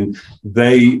journey, and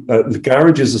the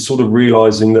garages are sort of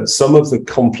realizing that some of the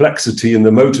complexity in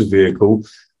the motor vehicle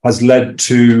has led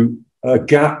to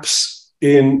gaps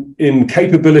in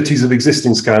capabilities of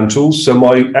existing scan tools. So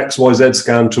my XYZ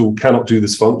scan tool cannot do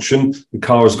this function. The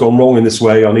car has gone wrong in this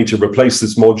way. I need to replace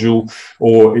this module,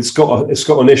 or it's got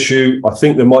an issue. I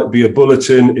think there might be a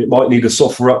bulletin. It might need a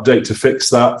software update to fix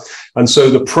that. And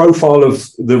so the profile of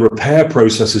the repair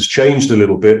process has changed a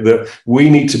little bit, that we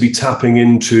need to be tapping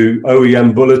into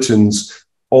OEM bulletins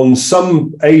on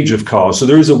some age of cars, so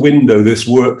there is a window this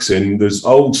works in. There's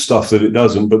old stuff that it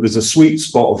doesn't, but there's a sweet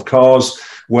spot of cars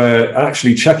where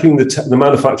actually checking the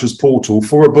manufacturer's portal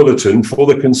for a bulletin for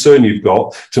the concern you've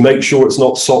got to make sure it's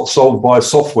not solved by a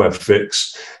software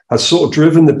fix has sort of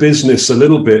driven the business a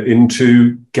little bit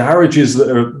into garages that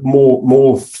are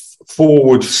more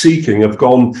forward seeking, have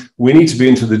gone, we need to be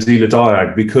into the dealer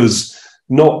diag, because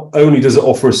not only does it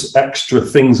offer us extra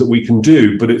things that we can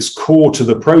do, but it's core to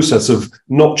the process of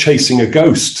not chasing a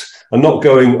ghost and not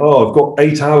going, oh, I've got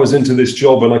 8 hours into this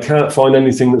job and I can't find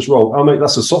anything that's wrong. Oh, mate,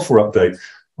 that's a software update.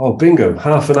 Oh, bingo,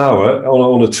 half an hour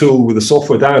on a tool with a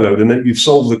software download, and then you've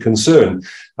solved the concern.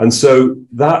 And so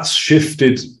that's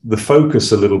shifted the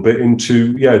focus a little bit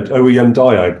into, OEM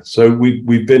diag. So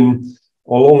we've been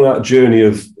along that journey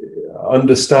of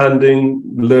understanding,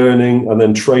 learning, and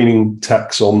then training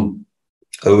techs on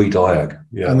OE diag.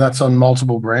 Yeah. And that's on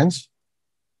multiple brands?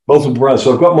 Multiple brands.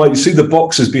 So I've got you see the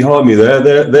boxes behind me there.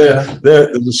 They're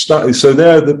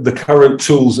the current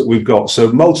tools that we've got.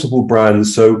 So multiple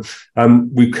brands. So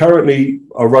we currently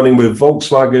are running with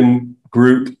Volkswagen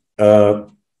Group, PSA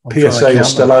or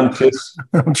Stellantis.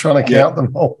 I'm trying to count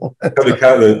them all. Trying to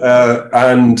count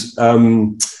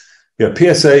them.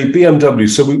 PSA, BMW.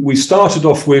 So we started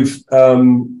off with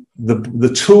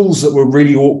the tools that were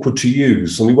really awkward to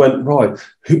use. And we went, right,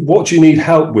 what do you need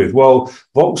help with? Well,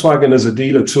 Volkswagen as a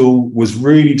dealer tool was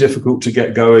really difficult to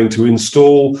get going, to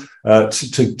install,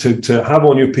 to have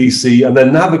on your PC, and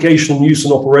then navigation and use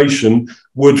and operation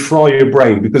would fry your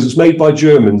brain because it's made by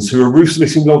Germans who are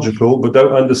ruthlessly logical but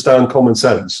don't understand common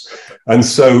sense. And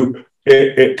so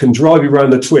it can drive you around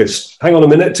the twist. Hang on a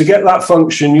minute. To get that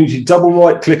function, you need to double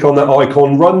right click on that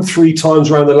icon, run 3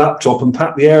 times around the laptop and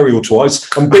pat the aerial twice,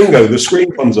 and bingo, the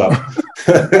screen comes up.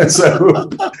 So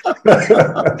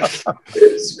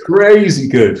it's crazy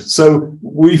good. So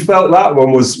we felt that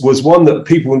one was one that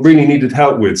people really needed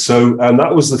help with. So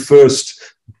that was the first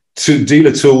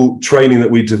dealer tool training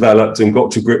that we developed and got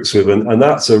to grips with, and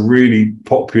that's a really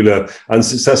popular and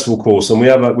successful course, and we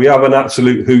have an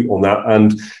absolute hoot on that,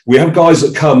 and we have guys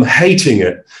that come hating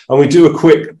it, and we do a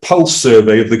quick pulse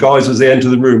survey of the guys as they enter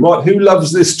the room. Right, who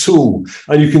loves this tool?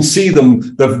 And you can see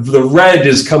them, the red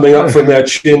is coming up from their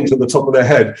chin to the top of their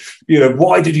head.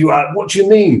 Why did you add? What do you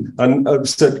mean? And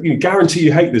said, you guarantee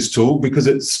you hate this tool because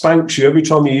it spanks you every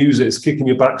time you use it. It's kicking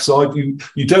your backside.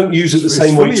 You don't use it the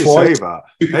same way twice.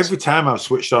 Every time I've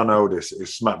switched on Otis,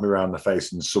 it's smacked me around the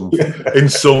face in some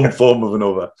form of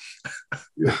another.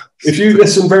 If you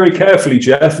listen very carefully,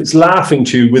 Jeff, it's laughing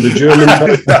to you with a German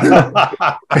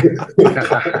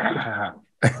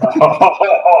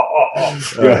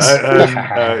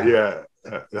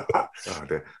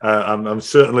I'm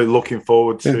certainly looking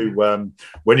forward to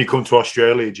when you come to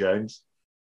Australia, James.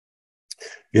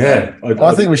 Yeah,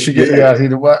 I think we should get you out here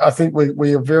to work. I think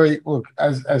we are very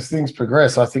as things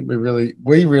progress. I think we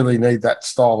really need that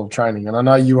style of training, and I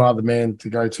know you are the man to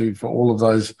go to for all of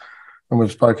those. And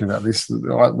we've spoken about this.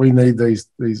 We need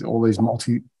all these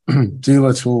multi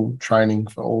dealer tool training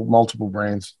for all multiple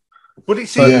brands. But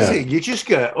it's easy. Yeah. You just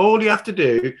get all you have to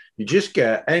do. You just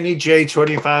get any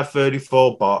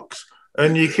J2534 box,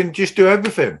 and you can just do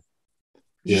everything.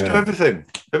 Just do everything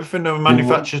the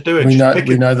manufacturers do it. We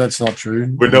know that's not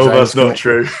true. We know that's not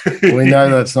true. We know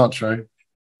that's not true.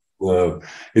 No,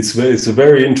 it's a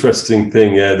very interesting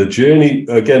thing. Yeah, the journey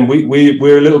again.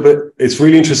 We're a little bit. It's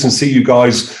really interesting to see you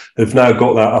guys have now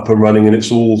got that up and running, and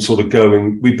it's all sort of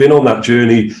going. We've been on that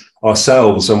journey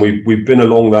ourselves, and we've been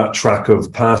along that track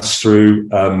of pass through.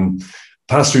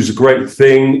 Pass-through is a great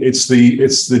thing. It's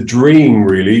the dream,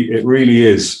 really. It really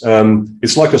is.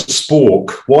 It's like a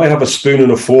spork. Why have a spoon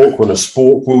and a fork when a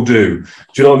spork will do? Do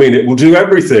you know what I mean? It will do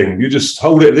everything. You just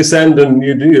hold it at this end and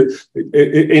you do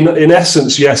it. In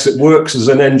essence, yes, it works as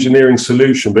an engineering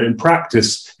solution, but in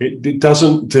practice, it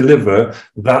doesn't deliver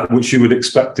that which you would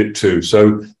expect it to.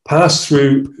 So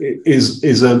pass-through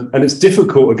and it's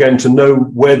difficult, again, to know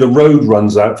where the road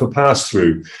runs out for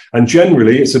pass-through. And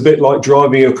generally, it's a bit like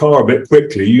driving a car a bit quickly.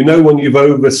 You know when you've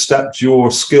overstepped your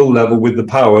skill level with the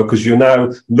power because you're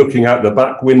now looking out the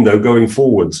back window going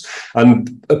forwards.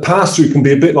 And a pass-through can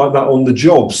be a bit like that on the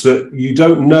jobs, that you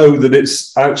don't know that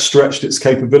it's outstretched its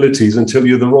capabilities until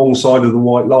you're the wrong side of the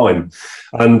white line.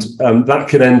 And that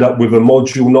can end up with a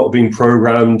module not being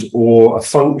programmed or a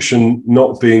function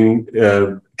not being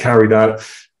carried out.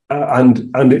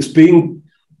 And it's being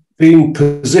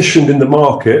positioned in the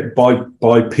market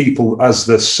by people as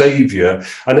the savior,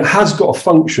 and it has got a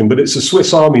function, but it's a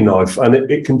Swiss Army knife, and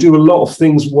it can do a lot of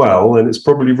things well, and it's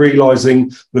probably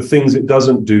realizing the things it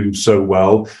doesn't do so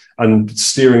well and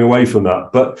steering away from that.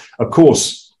 But of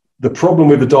course, the problem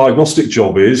with the diagnostic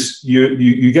job is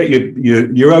you get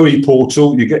your OE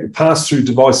portal, you get your pass-through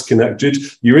device connected,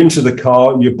 you're into the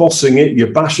car, you're bossing it,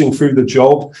 you're bashing through the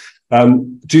job.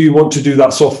 Do you want to do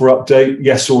that software update?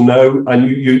 Yes or no? And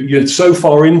you're so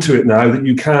far into it now that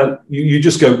you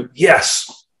just go,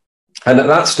 yes. And at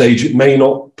that stage, it may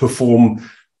not perform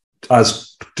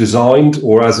as designed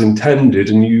or as intended,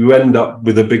 and you end up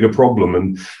with a bigger problem.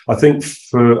 And I think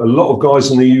for a lot of guys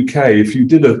in the UK, if you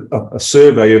did a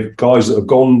survey of guys that have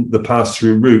gone the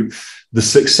pass-through route, the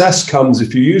success comes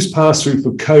if you use pass-through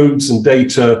for codes and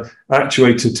data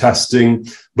actuator testing,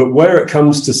 but where it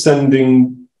comes to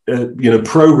sending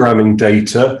programming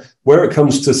data, where it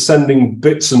comes to sending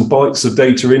bits and bytes of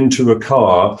data into a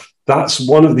car, that's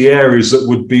one of the areas that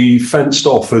would be fenced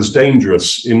off as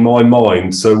dangerous in my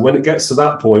mind. So when it gets to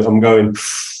that point, I'm going,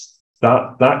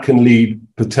 that can lead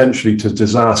potentially to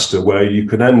disaster, where you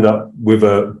could end up with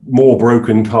a more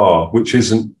broken car, which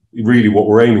isn't really what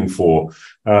we're aiming for.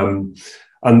 And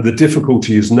the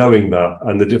difficulty is knowing that,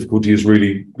 and the difficulty is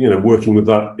really, working with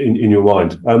that in your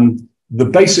mind. The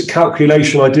basic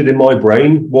calculation I did in my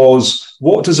brain was,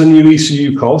 what does a new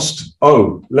ECU cost?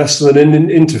 Oh, less than an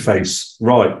interface.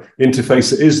 Right,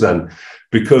 interface it is then,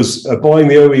 because buying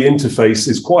the OE interface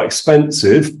is quite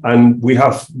expensive. And we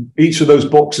have each of those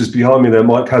boxes behind me there,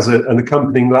 Mike, has an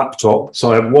accompanying laptop.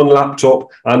 So I have one laptop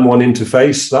and one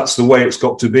interface. That's the way it's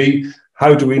got to be.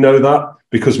 How do we know that?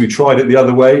 Because we tried it the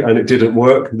other way and it didn't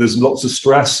work. There's lots of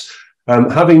stress.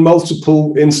 Having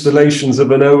multiple installations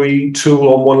of an OE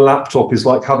tool on one laptop is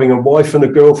like having a wife and a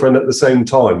girlfriend at the same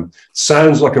time.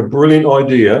 Sounds like a brilliant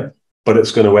idea, but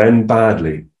it's going to end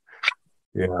badly.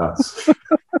 Yeah.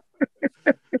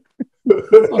 I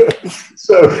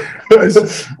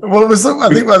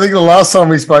think the last time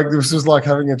we spoke, this was like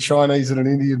having a Chinese and an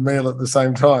Indian meal at the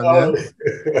same time.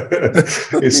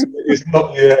 It's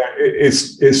not. Yeah,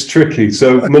 it's tricky.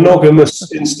 So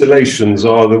monogamous installations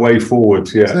are the way forward.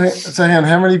 Yeah. So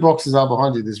how many boxes are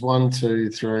behind you? There's 1, 2,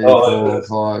 3, 4,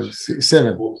 5, 6,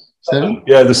 7. 7?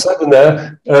 Yeah, the 7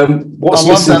 there. What's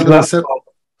missing?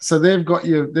 So they've got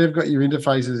your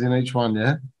interfaces in each one.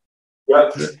 Yeah.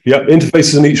 Yeah,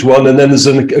 interfaces in each one, and then there's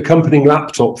an accompanying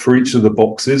laptop for each of the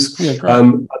boxes. Yeah,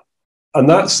 great. And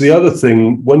that's the other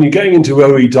thing. When you're getting into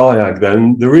OE Diag,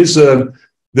 then there is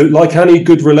like any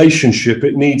good relationship,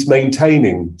 it needs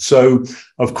maintaining. So,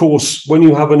 of course, when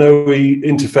you have an OE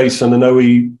interface and an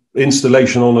OE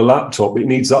installation on a laptop, it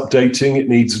needs updating, it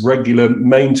needs regular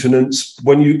maintenance.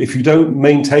 If you don't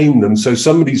maintain them, so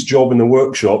somebody's job in the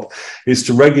workshop is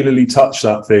to regularly touch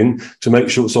that thing to make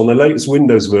sure it's on the latest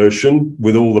Windows version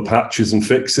with all the patches and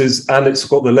fixes, and it's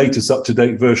got the latest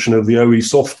up-to-date version of the OE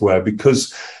software,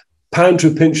 because pound to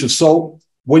a pinch of salt,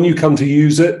 when you come to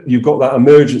use it, you've got that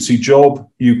emergency job,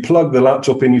 you plug the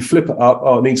laptop in, you flip it up,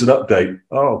 oh, it needs an update.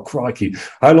 Oh, crikey.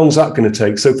 How long is that going to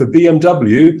take? So for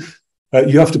BMW,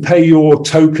 you have to pay your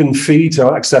token fee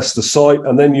to access the site,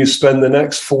 and then you spend the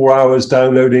next 4 hours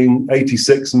downloading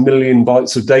 86 million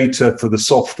bytes of data for the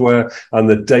software and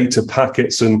the data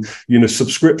packets, and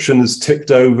subscription has ticked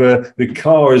over, the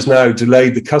car is now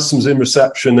delayed, the customer's in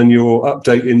reception, and your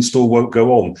update install won't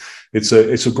go on. It's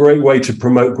a great way to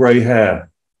promote grey hair.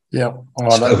 Yeah,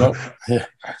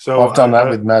 so I've done that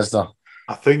with Mazda.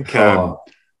 I think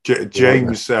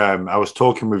James, I was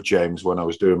talking with James when I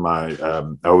was doing my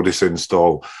Otis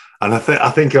install, and I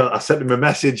think I sent him a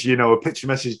message, a picture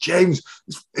message. James,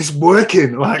 it's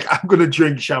working. Like, I'm going to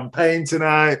drink champagne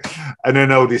tonight. And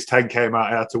then Otis 10 came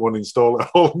out. I had to uninstall it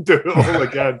all and do it all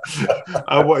again.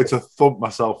 I wanted to thump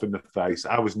myself in the face.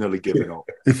 I was nearly giving up.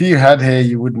 If you had hair,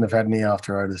 you wouldn't have had any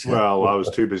after Otis. Well, I was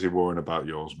too busy worrying about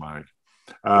yours, Mike.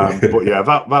 But yeah,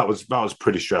 that was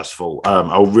pretty stressful.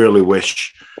 I really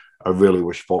wish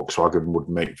Volkswagen would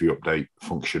make the update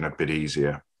function a bit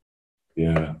easier.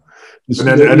 Yeah, and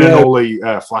then all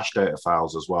the flash data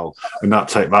files as well, and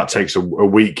that takes a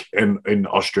week in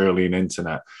Australian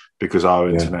internet, because our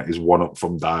internet is one up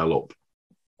from dial up.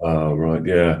 Oh right,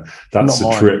 yeah, that's the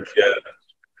trick. Yeah,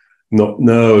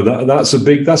 that's a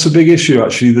big issue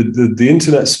actually. The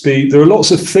internet speed. There are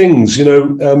lots of things,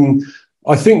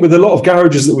 I think with a lot of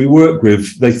garages that we work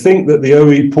with, they think that the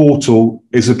OE portal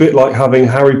is a bit like having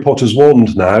Harry Potter's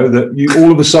wand now, that you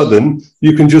all of a sudden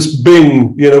you can just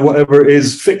bing, whatever it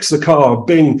is, fix the car,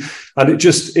 bing, and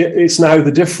it's now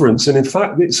the difference. And in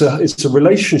fact, it's a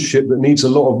relationship that needs a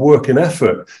lot of work and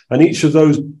effort. And each of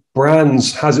those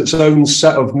brands has its own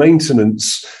set of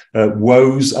maintenance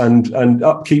woes and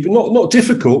upkeep. Not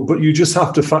difficult, but you just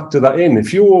have to factor that in.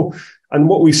 And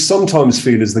what we sometimes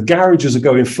feel is the garages are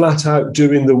going flat out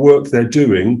doing the work they're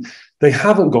doing, they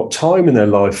haven't got time in their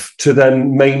life to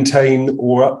then maintain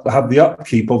or have the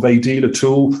upkeep of a dealer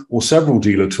tool or several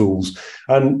dealer tools.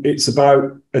 And it's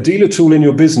about a dealer tool in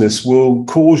your business should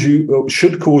cause you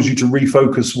to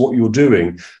refocus what you're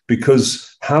doing,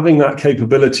 because having that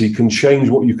capability can change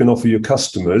what you can offer your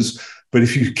customers. But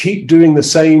if you keep doing the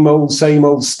same old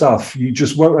stuff, you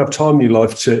just won't have time in your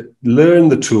life to learn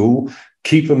the tool,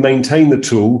 keep and maintain the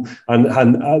tool, and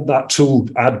that tool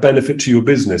add benefit to your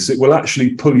business. It will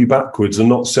actually pull you backwards and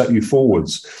not set you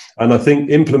forwards. And I think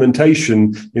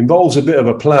implementation involves a bit of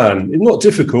a plan. It's not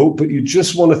difficult, but you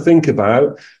just want to think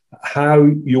about how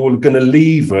you're going to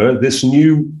lever this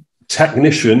new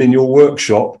technician in your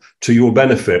workshop to your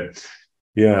benefit.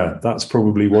 Yeah, that's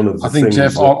probably one of the things. I think,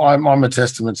 Jeff, I'm a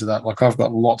testament to that. Like, I've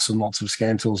got lots and lots of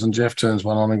scan tools, and Jeff turns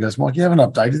one on and goes, Mike, you haven't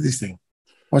updated this thing.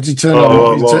 Why'd you turn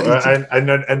on? And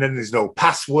then there's no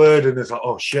password, and it's like,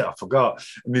 oh shit, I forgot.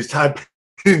 And he's typing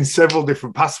in several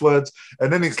different passwords,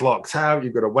 and then it's locked out.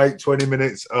 You've got to wait 20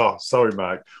 minutes. Oh, sorry,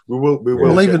 Mike. We will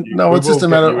leave it. No, it's just a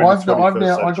matter. I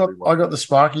got the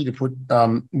Sparky to put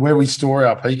where we store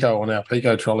our Pico on our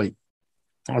Pico trolley.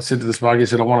 I said to the Sparky, I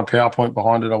said, I want a PowerPoint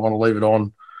behind it. I want to leave it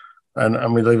on.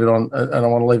 And we leave it on, and I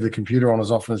want to leave the computer on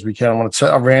as often as we can.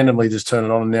 I randomly just turn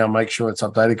it on and now make sure it's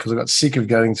updated, because I got sick of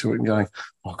going to it and going,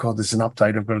 oh God, there's an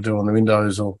update I've got to do on the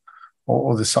Windows, or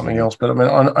there's something else. But I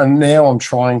mean, now I'm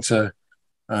trying to.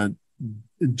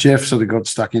 Jeff sort of got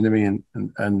stuck into me, and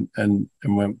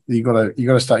when you got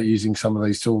to start using some of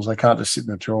these tools. They can't just sit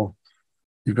in the drawer.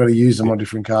 You've got to use them on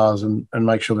different cars and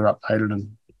make sure they're updated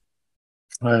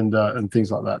and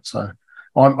things like that. So.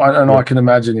 I can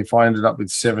imagine if I ended up with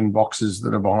 7 boxes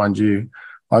that are behind you,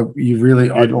 I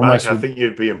think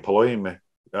you'd be employing me.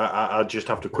 I'd just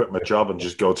have to quit my job and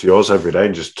just go to yours every day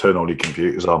and just turn all your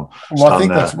computers on. Well, I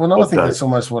think that's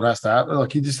almost what has to happen.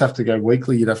 Like, you just have to go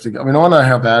weekly. You'd have to go. I mean, I know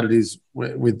how bad it is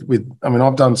with. I mean,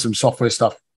 I've done some software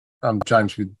stuff,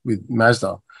 James, with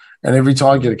Mazda, and every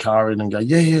time I get a car in and go,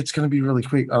 yeah, it's going to be really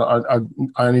quick. I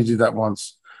only did that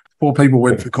once. 4 people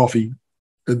went for coffee.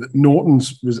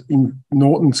 Norton's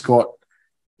got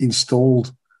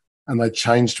installed, and they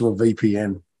changed to a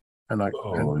VPN, and I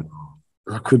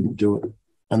couldn't do it.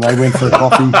 And they went for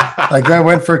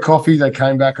a coffee. They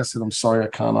came back. I said, I'm sorry, I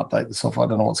can't update the software. I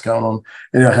don't know what's going on.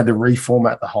 And I had to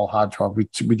reformat the whole hard drive. We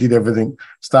did everything,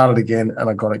 started again, and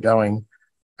I got it going.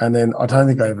 And then I don't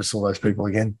think I ever saw those people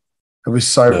again. It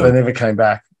was they never came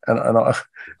back. And I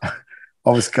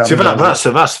was coming. See, that's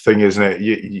the thing, isn't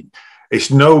it? It's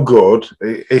no good.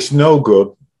 It's no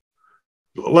good.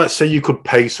 Let's say you could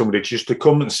pay somebody just to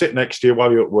come and sit next to you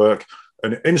while you're at work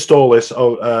and install this.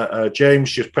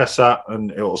 James, just press that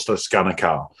and it'll scan a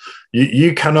car.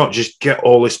 You cannot just get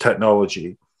all this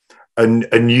technology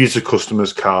and use a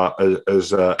customer's car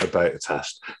as a beta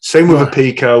test. Same with a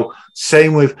Pico.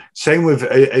 Same with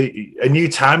a new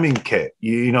timing kit.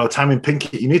 Timing pin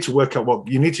kit. You need to work out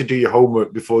you need to do your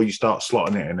homework before you start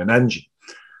slotting it in an engine.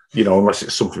 Unless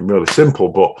it's something really simple,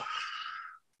 but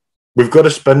we've got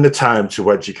to spend the time to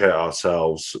educate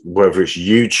ourselves, whether it's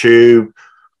YouTube,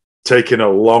 taking a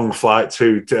long flight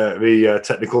to the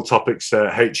Technical Topics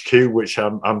HQ, which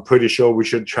I'm pretty sure we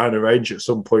should try and arrange at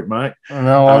some point, Mike.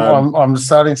 No, I'm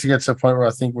starting to get to a point where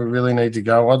I think we really need to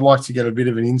go. I'd like to get a bit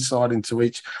of an insight into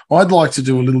each. I'd like to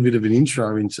do a little bit of an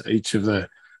intro into each of the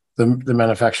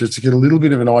manufacturers to get a little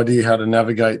bit of an idea how to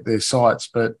navigate their sites,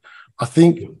 but I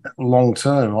think long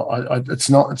term,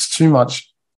 it's too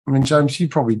much. I mean, James,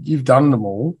 you've done them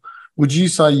all. Would you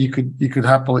say you could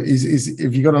happily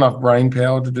if you got enough brain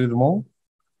power to do them all,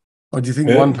 or do you think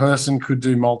one person could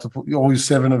do multiple, all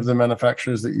 7 of the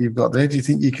manufacturers that you've got there? Do you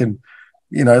think you can,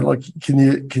 can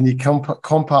you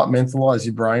compartmentalize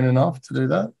your brain enough to do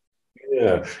that?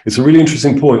 Yeah, it's a really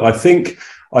interesting point. I think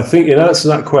in answer to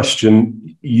that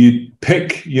question,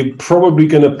 you're probably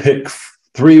going to pick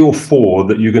 3 or 4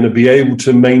 that you're going to be able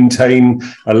to maintain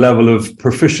a level of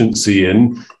proficiency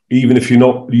in, even if you're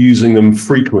not using them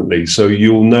frequently. So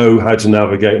you'll know how to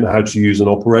navigate and how to use and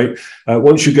operate.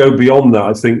 Once you go beyond that,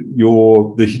 I think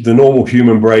the normal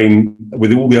human brain,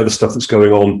 with all the other stuff that's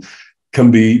going on, can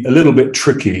be a little bit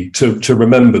tricky to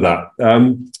remember that.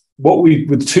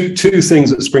 With two things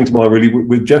that spring to mind, really,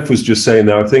 with Jeff was just saying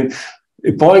there, I think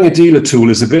buying a dealer tool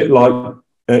is a bit like,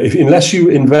 unless you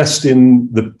invest in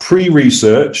the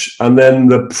pre-research and then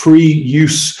the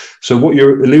pre-use. So what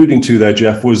you're alluding to there,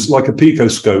 Jeff, was like a Pico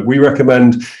scope. We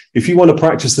recommend, if you want to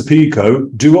practice the Pico,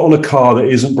 do it on a car that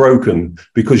isn't broken,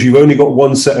 because you've only got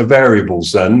one set of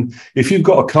variables then. If you've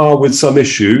got a car with some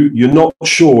issue, you're not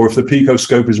sure if the Pico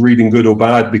scope is reading good or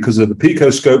bad because of the Pico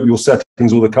scope, your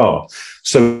settings, or the car.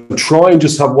 So try and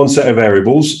just have one set of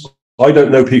variables I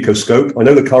don't know pico scope. I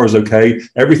know the car is okay.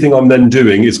 Everything I'm then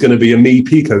doing is going to be a me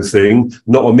pico thing,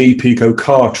 not a me pico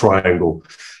car triangle.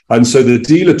 And so the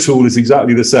dealer tool is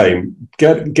exactly the same.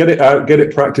 Get it out, get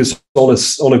it practiced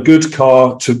on a good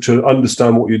car to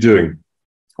understand what you're doing.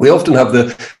 We often have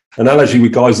the analogy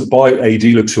with guys that buy a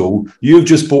dealer tool. You've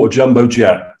just bought a jumbo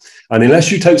jet, and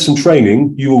unless you take some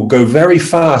training, you will go very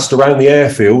fast around the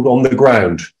airfield on the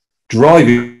ground,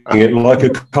 driving it like a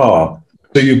car.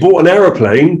 So you bought an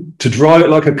aeroplane to drive it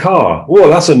like a car. Oh,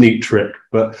 that's a neat trick.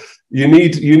 But you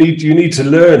need to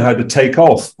learn how to take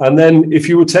off. And then if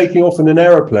you were taking off in an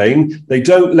aeroplane, they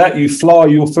don't let you fly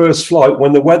your first flight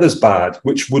when the weather's bad,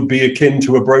 which would be akin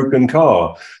to a broken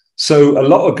car. So a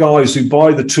lot of guys who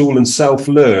buy the tool and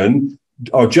self-learn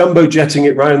are jumbo jetting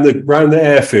it round the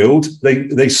airfield.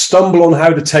 They stumble on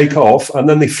how to take off, and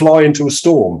then they fly into a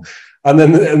storm.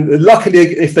 And luckily,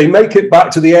 if they make it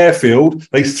back to the airfield,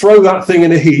 they throw that thing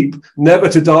in a heap, never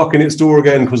to darken its door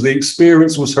again, because the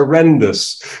experience was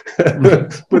horrendous.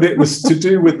 But it was to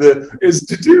do with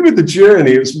the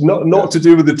journey. It's not to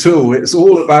do with the tool. It's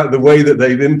all about the way that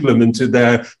they've implemented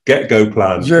their get-go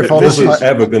plan.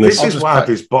 This is why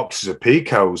there's boxes of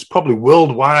Picos, probably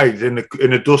worldwide, in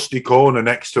a dusty corner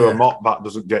next to a mop that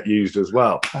doesn't get used as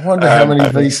well. I wonder how many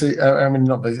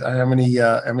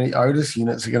Otis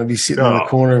units are going to be sitting in the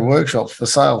corner of workshops for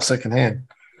sale secondhand.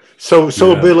 So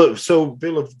Bill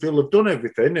have done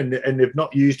everything, and they've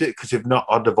not used it because they've not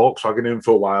had the Volkswagen in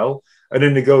for a while, and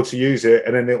then they go to use it,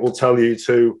 and then it will tell you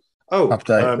to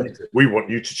we want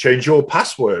you to change your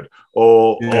password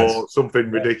or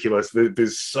something ridiculous.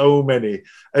 There's so many,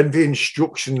 and the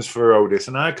instructions for Otis,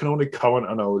 and I can only comment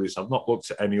on Otis. I've not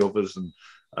looked at any others, and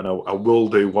I will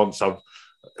do once I've.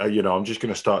 I'm just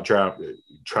going to start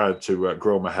trying to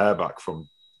grow my hair back from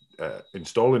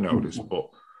installing Otis, but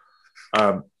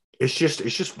it's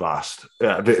just vast.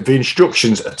 The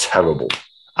instructions are terrible,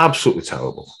 absolutely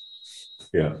terrible.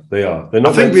 Yeah, they are.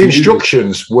 I think the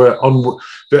instructions were on.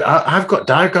 I've got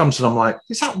diagrams, and I'm like,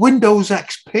 is that Windows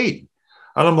XP?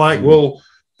 And I'm like, well,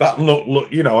 that look.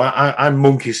 I'm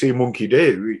monkey see, monkey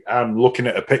do. I'm looking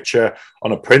at a picture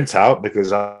on a printout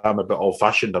because I'm a bit old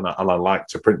fashioned, and I like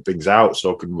to print things out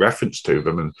so I can reference to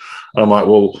them. And I'm like,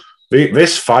 well,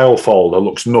 this file folder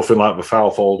looks nothing like the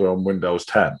file folder on Windows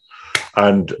 10.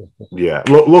 And yeah,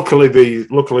 luckily,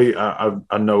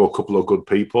 I know a couple of good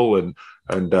people, and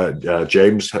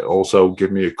James also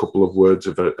gave me a couple of words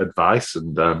of advice,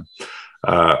 and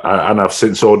I've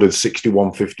since ordered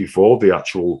 6154, the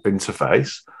actual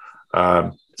interface.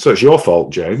 So it's your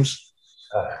fault, James.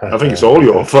 I think it's all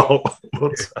your fault.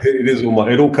 It is all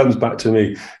mine. It all comes back to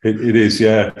me. It is,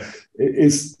 yeah.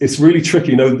 It's really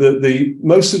tricky. The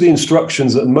most of the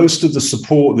instructions and most of the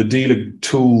support the dealer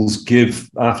tools give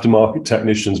aftermarket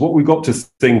technicians, what we've got to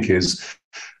think is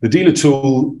the dealer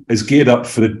tool is geared up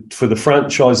for the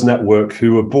franchise network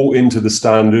who are bought into the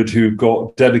standard, who've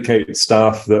got dedicated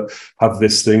staff that have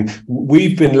this thing.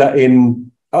 We've been let in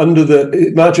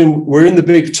imagine we're in the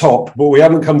big top, but we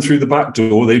haven't come through the back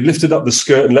door. They've lifted up the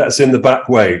skirt and let us in the back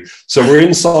way. So we're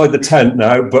inside the tent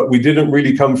now, but we didn't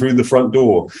really come through the front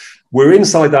door. We're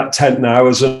inside that tent now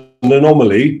as an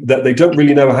anomaly that they don't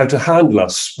really know how to handle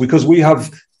us, because we have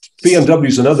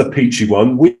BMW's another peachy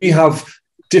one. We have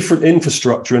different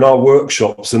infrastructure in our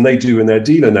workshops than they do in their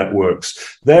dealer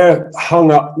networks. They're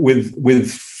hung up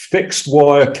with fixed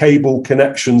wire cable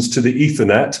connections to the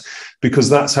Ethernet, because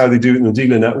that's how they do it in the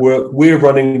dealer network. We're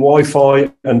running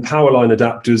Wi-Fi and power line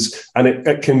adapters, and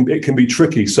it can be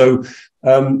tricky. So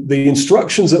the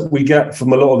instructions that we get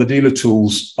from a lot of the dealer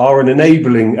tools are an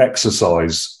enabling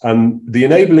exercise. And the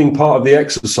enabling part of the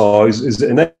exercise is it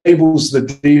enables the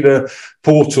dealer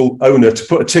portal owner to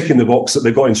put a tick in the box that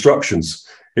they've got instructions.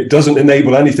 It doesn't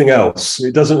enable anything else.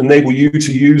 It doesn't enable you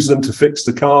to use them to fix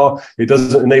the car. It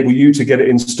doesn't enable you to get it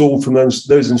installed from those.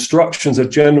 Those instructions are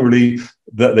generally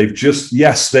that they've just,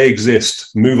 yes, they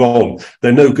exist, move on.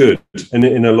 They're no good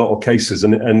in a lot of cases.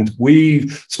 And we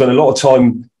spent a lot of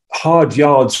time, hard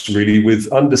yards really, with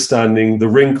understanding the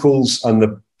wrinkles and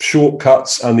the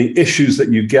shortcuts and the issues that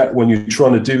you get when you're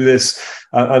trying to do this.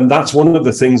 And that's one of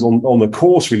the things on the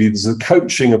course, really. There's a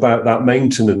coaching about that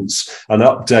maintenance and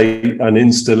update and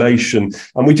installation.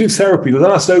 And we do therapy. The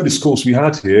last Otis course we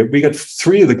had here, we had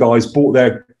 3 of the guys bought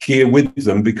their gear with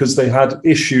them because they had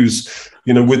issues,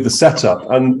 with the setup.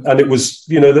 And it was,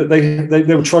 that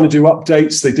they were trying to do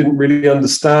updates. They didn't really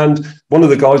understand. One of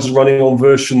the guys was running on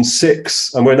version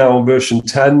 6, and we're now on version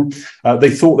 10. They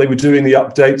thought they were doing the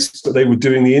updates, but they were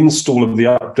doing the install of the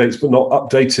updates, but not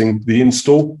updating the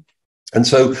install. And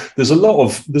so there's a lot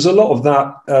of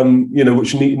that,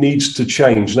 which needs to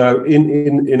change. Now,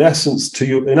 in essence,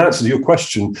 in answer to your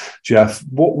question, Jeff,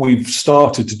 what we've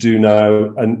started to do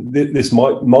now, and this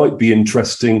might be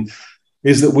interesting,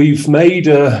 is that we've made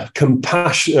a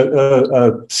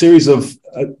series of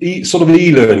sort of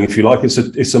e-learning, if you like. It's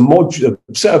a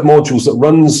set of modules that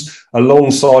runs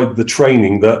alongside the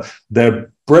training, that they're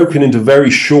broken into very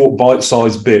short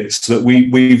bite-sized bits, that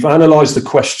we've analysed the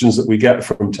questions that we get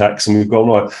from techs, and we've gone,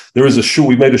 right,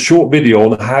 we've made a short video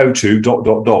on how to ...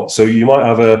 So you might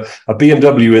have a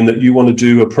BMW in that you want to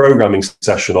do a programming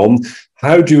session on.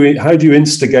 How do you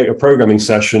instigate a programming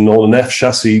session on an F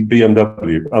chassis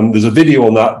BMW? There's a video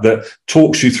on that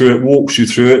talks you through it, walks you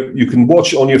through it. You can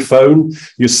watch it on your phone.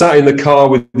 You're sat in the car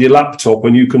with your laptop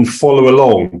and you can follow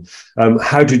along.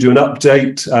 How do you do an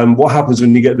update? What happens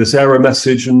when you get this error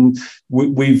message? And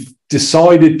we've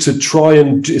decided to try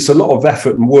and, it's a lot of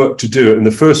effort and work to do it. And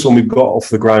the first one we've got off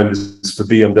the ground is for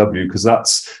BMW, because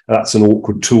that's an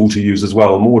awkward tool to use as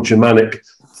well. More Germanic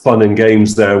fun and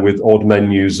games there with odd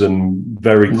menus and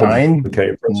very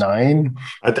complicated. I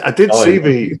did see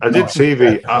the.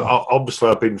 Obviously,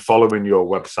 I've been following your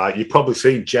website. You've probably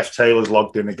seen Jeff Taylor's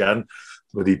logged in again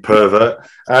with the pervert,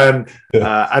 and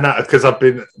because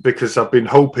I've been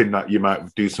hoping that you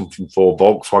might do something for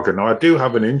Volkswagen. Now, I do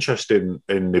have an interest in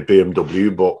the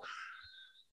BMW, but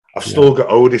I've still got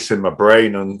Otis in my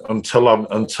brain, and until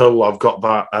I've got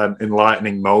that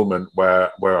enlightening moment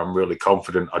where I'm really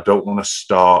confident, I don't want to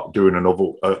start doing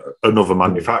another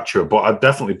manufacturer. But I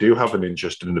definitely do have an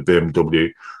interest in the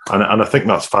BMW, and I think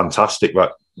that's fantastic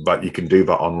that you can do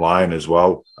that online as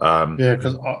well. Yeah,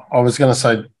 because I was going to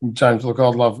say, James, look,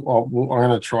 I'm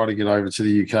going to try to get over to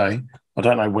the UK. I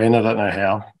don't know when, I don't know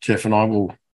how. Jeff and I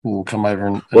will come over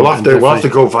and we'll have to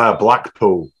go via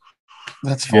Blackpool.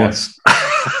 That's fine. Yes.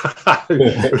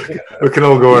 We can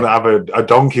all go and have a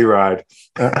donkey ride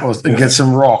and get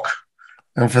some rock,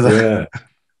 and for the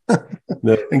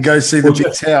and go see the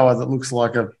big tower that looks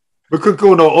like a. We could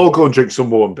go and all go and drink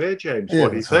some warm beer, James. What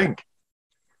do you think?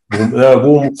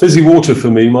 Warm fizzy water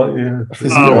for me, might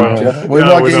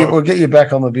we'll get you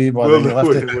back on the beer by then.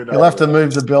 You'll have to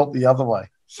move the belt the other way.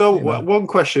 So one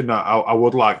question that I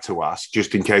would like to ask,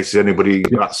 just in case anybody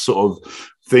that's sort of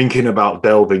thinking about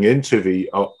delving into the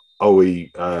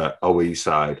OE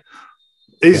side,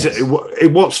 is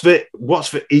what's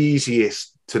the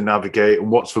easiest to navigate and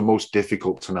what's the most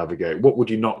difficult to navigate? What would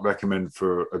you not recommend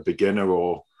for a beginner,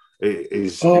 or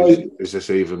is this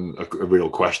even a real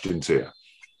question to you?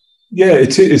 Yeah,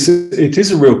 it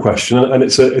is a real question, and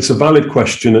it's a valid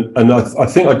question. And I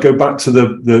think I'd go back to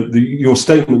your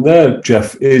statement there,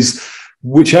 Jeff, is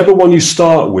whichever one you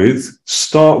start with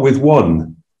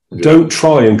one. Yeah. Don't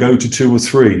try and go to 2 or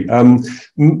 3.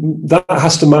 That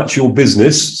has to match your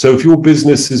business. So if your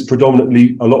business is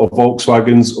predominantly a lot of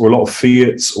Volkswagens or a lot of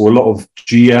Fiats or a lot of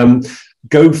GM,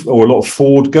 or a lot of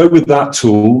Ford, go with that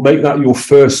tool, make that your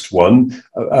first one.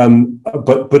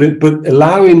 But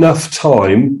allow enough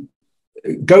time.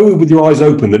 Go with your eyes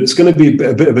open that it's going to be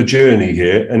a bit of a journey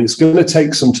here, and it's going to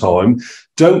take some time.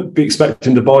 Don't be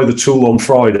expecting to buy the tool on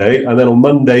Friday and then on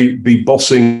Monday be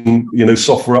bossing,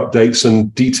 software updates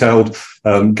and detailed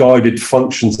guided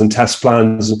functions and test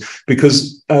plans.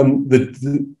 Because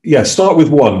start with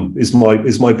one is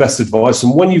my best advice.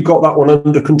 And when you've got that one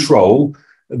under control,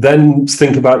 then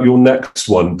think about your next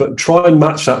one. But try and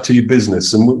match that to your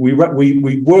business. And we work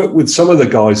with some of the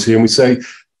guys here, and we say,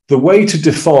 the way to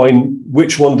define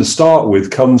which one to start with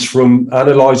comes from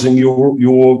analysing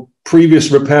your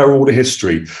previous repair order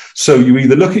history. So you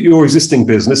either look at your existing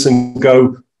business and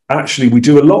go, actually, we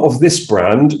do a lot of this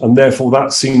brand, and therefore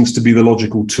that seems to be the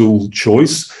logical tool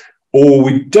choice. Or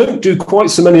we don't do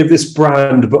quite so many of this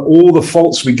brand, but all the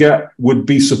faults we get would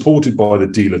be supported by the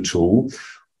dealer tool.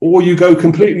 Or you go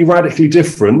completely radically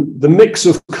different. The mix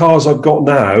of cars I've got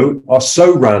now are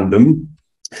so random,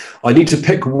 I need to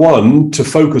pick one to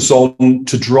focus on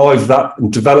to drive that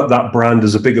and develop that brand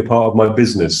as a bigger part of my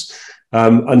business.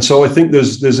 And so I think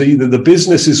there's either the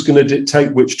business is going to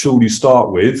dictate which tool you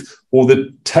start with, or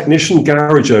the technician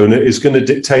garage owner is going to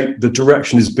dictate the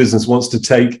direction his business wants to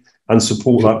take and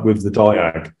support that with the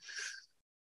DIAG.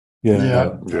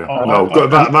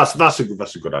 That's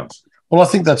a good answer. Well, I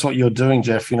think that's what you're doing,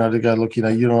 Jeff. To go look.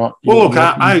 You're not.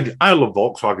 I love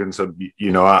Volkswagen, so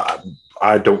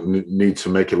I don't need to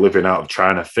make a living out of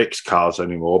trying to fix cars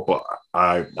anymore, but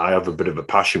I have a bit of a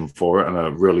passion for it, and I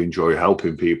really enjoy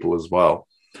helping people as well.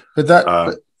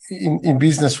 But in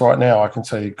business right now, I can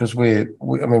tell you, because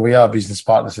we are business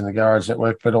partners in the garage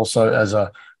network, but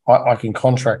also I can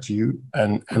contract you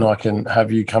and I can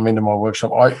have you come into my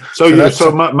workshop.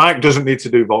 So Mike doesn't need to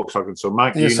do Volkswagen. So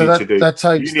Mike, you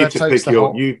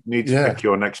need to pick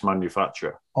your next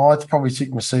manufacturer. It's probably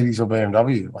take Mercedes or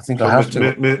BMW. I think I have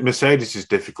to. Mercedes is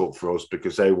difficult for us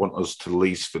because they want us to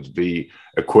lease for the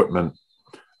equipment,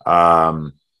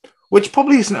 which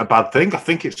probably isn't a bad thing. I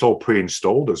think it's all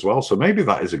pre-installed as well, so maybe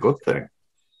that is a good thing.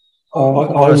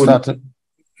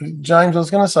 James, I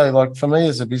was going to say, like, for me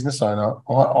as a business owner,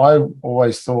 I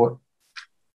always thought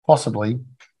possibly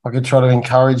I could try to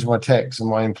encourage my techs and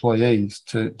my employees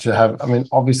to have. I mean,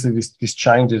 obviously this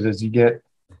changes as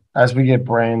we get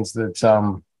brands that,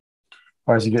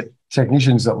 or as you get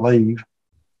technicians that leave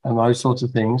and those sorts of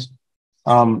things.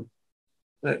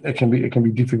 It can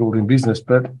be difficult in business.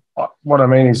 But what I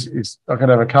mean is I could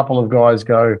have a couple of guys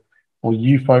go, well,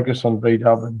 you focus on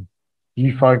VW and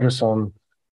you focus on.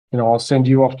 I'll send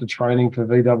you off to training for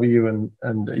VW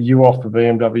and you off for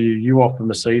BMW, you off for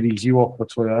Mercedes, you off for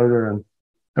Toyota,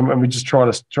 and we just try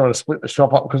to split the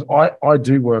shop up because I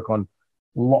do work on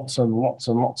lots and lots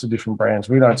and lots of different brands.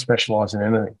 We don't specialize in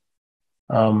anything.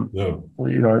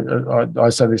 I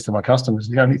say this to my customers: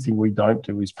 the only thing we don't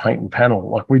do is paint and panel.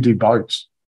 Like we do boats.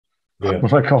 Yeah.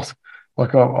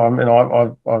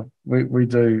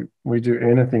 We do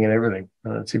anything and everything.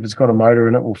 If it's got a motor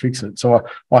in it, we'll fix it. So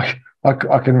I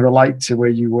can relate to where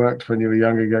you worked when you were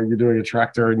younger. You're doing a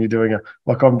tractor and you're doing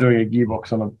I'm doing a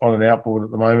gearbox on an outboard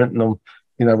at the moment, and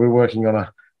we're working on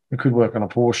we could work on a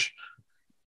Porsche.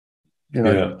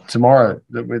 Tomorrow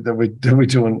we're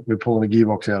pulling a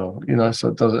gearbox out of. So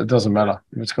it doesn't matter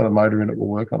if it's got a motor in it, we'll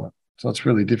work on it. So it's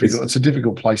really difficult. It's a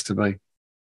difficult place to be.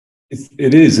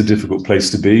 It is a difficult place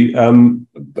to be. And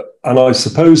I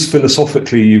suppose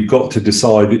philosophically, you've got to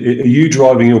decide, are you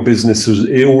driving your business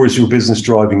or is your business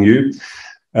driving you?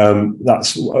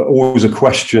 That's always a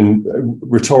question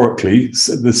rhetorically.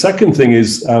 The second thing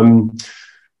is,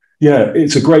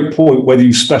 it's a great point whether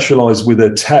you specialize with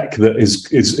a tech that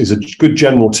is a good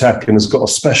general tech and has got a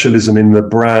specialism in the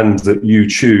brand that you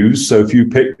choose. So if you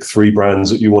pick 3 brands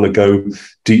that you want to go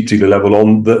deep dealer level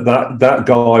on, that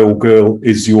guy or girl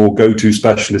is your go-to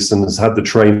specialist and has had the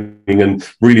training and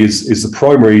really is the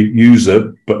primary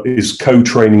user, but is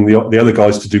co-training the other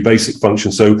guys to do basic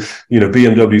functions. So,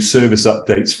 BMW service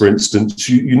updates, for instance,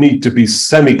 you need to be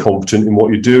semi-competent in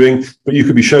what you're doing, but you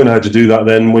could be shown how to do that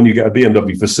then when you get a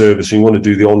BMW for service and you want to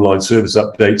do the online service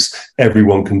updates,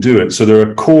 everyone can do it. So there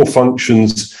are core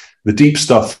functions, the deep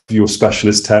stuff for your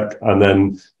specialist tech, and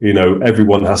then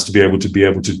everyone has to be able to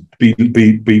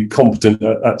be competent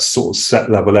at sort of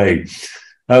set level A.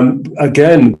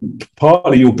 Again,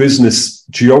 partly your business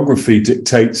geography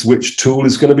dictates which tool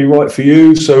is going to be right for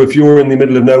you. So if you're in the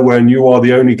middle of nowhere and you are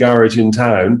the only garage in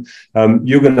town,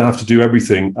 you're going to have to do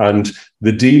everything, and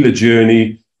the dealer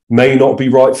journey may not be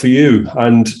right for you.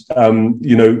 And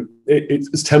it's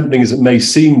as tempting as it may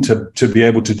seem to be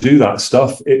able to do that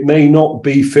stuff, it may not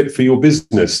be fit for your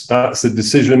business. That's a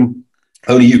decision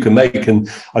only you can make. And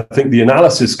I think the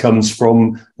analysis comes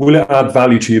from, will it add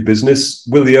value to your business?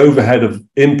 Will the overhead of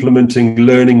implementing,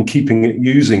 learning, keeping it,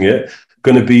 using it,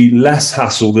 going to be less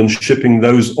hassle than shipping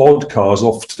those odd cars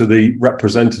off to the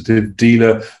representative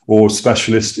dealer or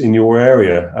specialist in your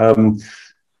area?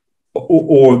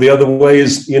 Or the other way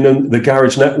is, the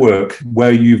garage network,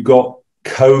 where you've got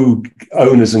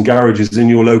co-owners and garages in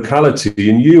your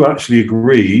locality, and you actually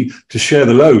agree to share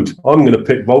the load. I'm going to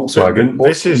pick Volkswagen.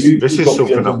 This is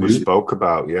something that we spoke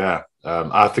about. Yeah,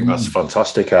 I think that's a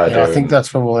fantastic idea. Yeah, I think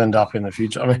that's where we'll end up in the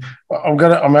future. I mean,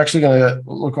 I'm actually going to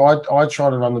look. I try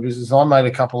to run the business. I made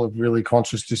a couple of really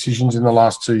conscious decisions in the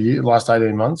last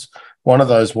 18 months. One of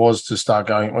those was to start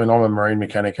going. I mean, I'm a marine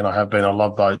mechanic, and I have been. I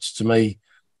love boats. To me,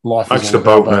 life is all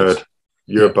about boats. Nerd.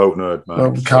 You're a boat nerd, man.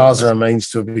 Well, cars are a means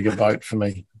to a bigger boat for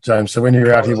me, James. So when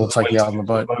you're out here, we'll take you out on the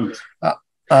boat.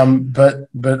 But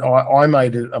I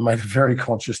made a very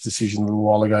conscious decision a little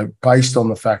while ago, based on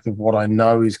the fact of what I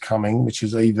know is coming, which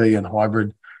is EV and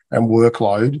hybrid and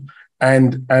workload,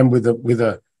 and with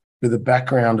a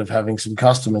background of having some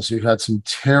customers who've had some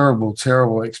terrible,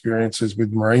 terrible experiences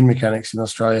with marine mechanics in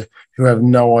Australia who have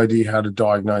no idea how to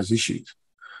diagnose issues,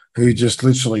 who just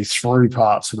literally threw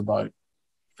parts of the boat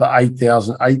for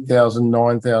 $8,000,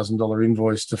 $9,000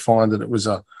 invoice to find that it was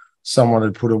someone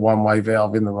had put a one-way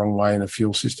valve in the wrong way in a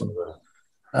fuel system,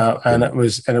 and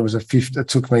it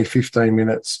took me 15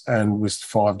 minutes and was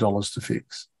 $5 to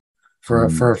fix for a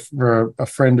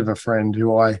friend of a friend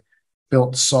who I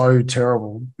felt so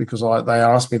terrible because they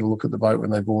asked me to look at the boat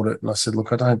when they bought it, and I said,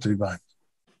 look, I don't do boats,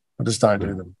 I just don't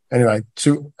do them. Anyway,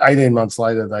 18 months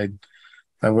later, they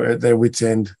were at their wits'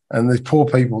 end, and these poor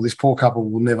couple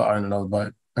will never own another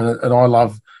boat. And I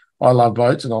love I love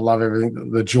boats and I love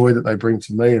everything, the joy that they bring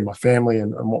to me and my family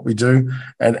and what we do.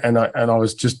 And I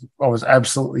was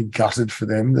absolutely gutted for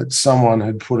them that someone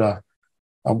had put a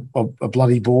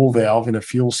bloody ball valve in a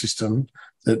fuel system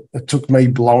that it took me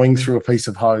blowing through a piece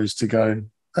of hose to go,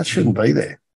 that shouldn't be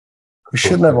there. We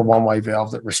shouldn't have a one-way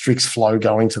valve that restricts flow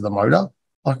going to the motor.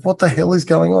 Like, what the hell is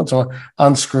going on? So I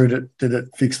unscrewed it, did it,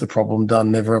 fixed the problem,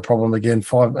 done, never a problem again.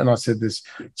 And I said this,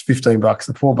 it's $15.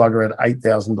 The poor bugger had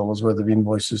 $8,000 worth of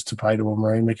invoices to pay to a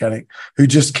marine mechanic who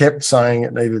just kept saying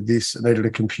it needed this, it needed a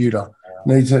computer,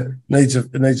 it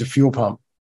needs a fuel pump.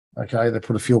 Okay, they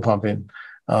put a fuel pump in.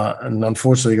 And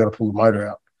unfortunately, you got to pull the motor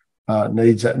out.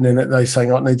 Needs that. And then they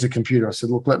saying, oh, it needs a computer. I said,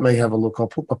 look, let me have a look. I'll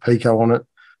put my Pico on it.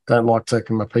 Don't like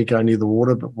taking my Pico near the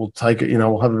water, but we'll take it,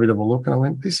 we'll have a bit of a look. And I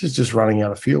went, this is just running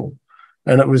out of fuel.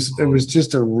 And it was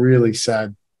just a really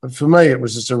sad, for me, it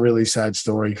was just a really sad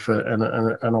story and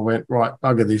I went, right,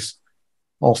 bugger this.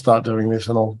 I'll start doing this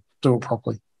and I'll do it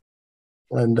properly.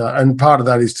 And part of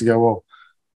that is to go, well,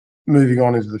 moving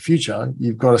on into the future,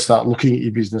 you've got to start looking at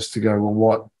your business to go,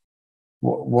 well,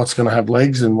 what's going to have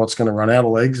legs and what's going to run out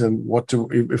of legs, and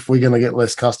if we're going to get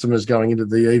less customers going into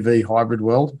the EV hybrid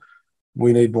world,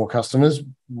 we need more customers.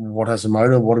 What has a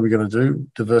motor? What are we going to do?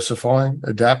 Diversify,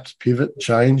 adapt, pivot,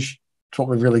 change. It's what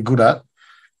we're really good at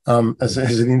as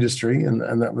an industry,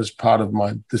 and that was part of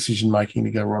my decision making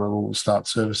to go, right, we'll start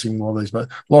servicing all these. But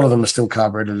a lot of them are still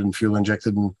carbureted and fuel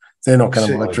injected, and they're not going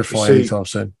to electrify anytime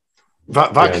soon.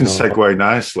 That can segue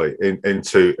nicely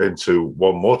into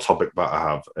one more topic that I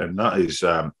have, and that is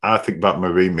I think that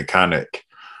marine mechanic.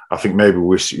 I think maybe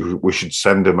we should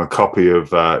send him a copy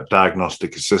of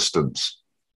Diagnostic Assistance.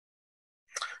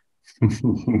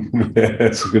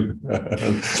 That's good.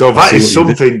 So that is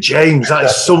something, James. That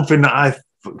is something that I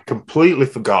completely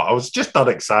forgot. I was just not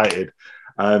excited.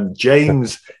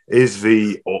 James is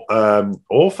the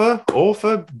author,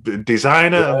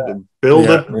 designer,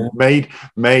 builder,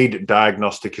 made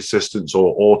Diagnostic Assistance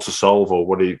or AutoSolve or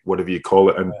whatever you call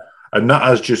it, and that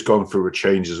has just gone through a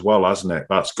change as well, hasn't it?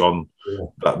 That's gone.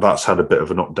 That's had a bit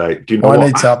of an update. Do you know what? I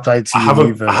need to update. I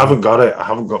haven't got it. I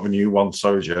haven't got the new one.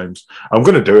 Sorry, James. I'm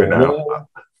going to do it now.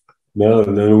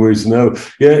 No worries. No,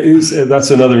 yeah,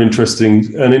 that's another interesting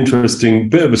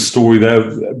bit of a story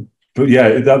there. But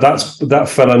yeah, that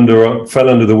fell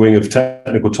under the wing of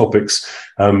Technical Topics.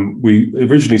 We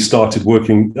originally started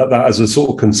working at that as a sort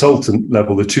of consultant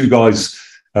level. The two guys,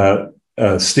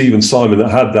 Steve and Simon, that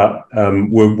had that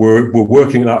were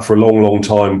working at that for a long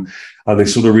time, and they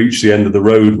sort of reached the end of the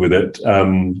road with it.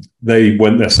 They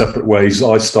went their separate ways.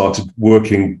 I started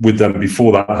working with them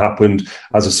before that happened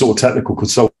as a sort of technical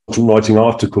consultant, writing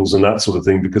articles and that sort of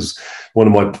thing, because one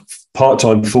of my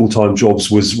part-time, full-time jobs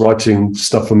was writing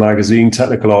stuff for magazine,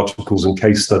 technical articles and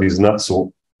case studies and that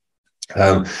sort.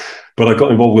 But I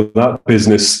got involved with that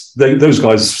business. Those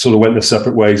guys sort of went their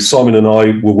separate ways. Simon and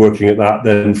I were working at that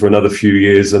then for another few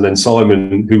years. And then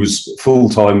Simon, who was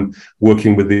full-time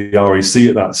working with the RAC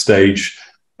at that stage,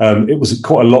 it was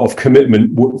quite a lot of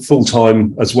commitment,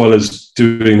 full-time as well as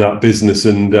doing that business.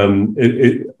 And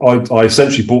I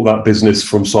essentially bought that business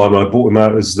from Simon. I bought him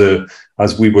out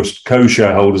as we were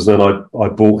co-shareholders. Then I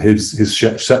bought his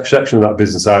section of that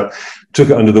business out, took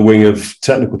it under the wing of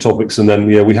Technical Topics, and then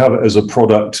we have it as a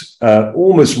product,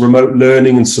 almost remote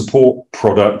learning and support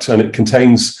product, and it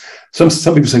contains some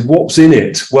people say, what's in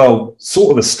it? Well, sort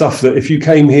of the stuff that if you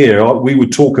came here, we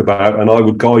would talk about and I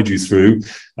would guide you through,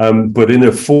 but in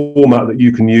a format that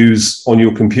you can use on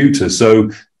your computer.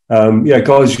 So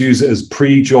guys use it as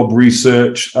pre-job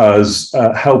research, as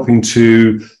helping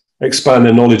to expand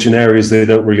their knowledge in areas they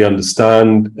don't really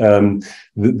understand.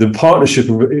 The partnership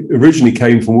originally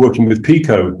came from working with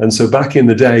Pico. And so back in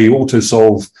the day,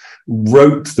 AutoSolve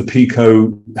wrote the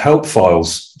Pico help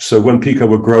files. So when Pico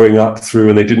were growing up through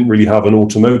and they didn't really have an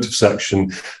automotive section,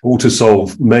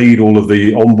 AutoSolve made all of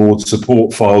the onboard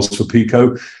support files for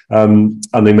Pico. And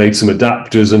they made some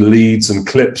adapters and leads and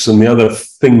clips, and the other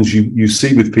things you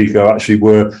see with Pico actually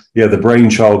were the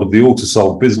brainchild of the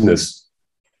AutoSolve business.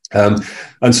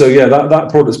 And so, that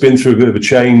product's been through a bit of a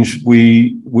change.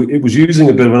 It was using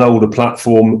a bit of an older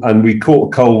platform, and we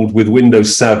caught a cold with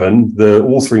Windows 7. The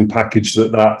authoring package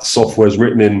that software is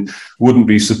written in wouldn't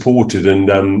be supported.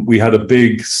 And we had a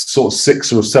big sort of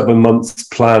 6 or 7 month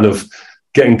plan of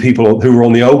getting people who were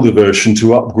on the older version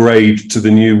to upgrade to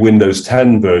the new Windows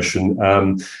 10 version.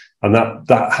 And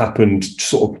that happened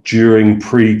sort of during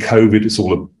pre-COVID. It's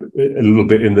all a little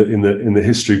bit in the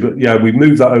history, but we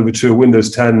moved that over to a Windows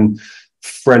 10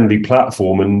 friendly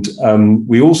platform, and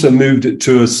we also moved it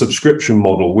to a subscription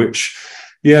model, which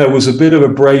was a bit of a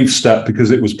brave step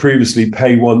because it was previously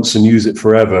pay once and use it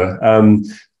forever.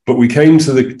 But we came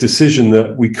to the decision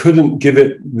that we couldn't give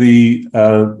it we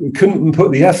couldn't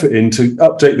put the effort in to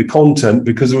update the content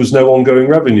because there was no ongoing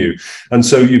revenue. And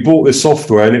so you bought this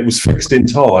software and it was fixed in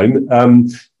time,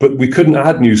 but we couldn't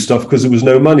add new stuff because there was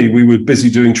no money. We were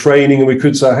busy doing training, and we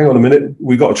could say, hang on a minute,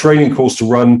 we got a training course to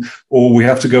run, or we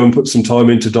have to go and put some time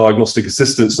into diagnostic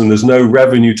assistance, and there's no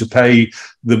revenue to pay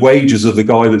the wages of the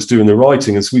guy that's doing the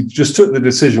writing. And so we just took the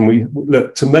decision,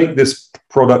 look, to make this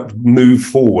product move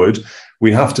forward,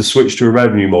 we have to switch to a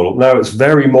revenue model. Now, it's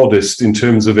very modest in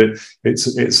terms of it.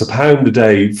 It's £1 a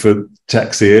day for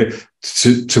techs here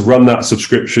to run that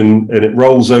subscription, and it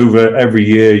rolls over every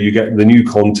year. You get the new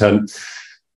content.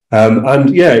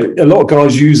 And yeah, a lot of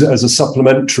guys use it as a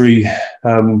supplementary,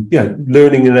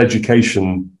 learning and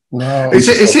education. No, Is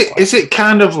it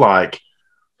kind of like,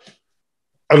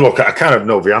 and look, I kind of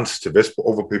know the answer to this, but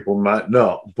other people might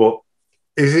not, but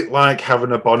is it like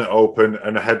having a bonnet open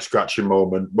and a head scratching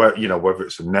moment where, you know, whether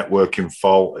it's a networking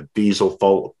fault, a diesel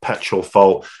fault, a petrol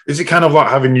fault, is it kind of like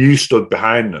having you stood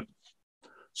behind them?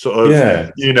 Sort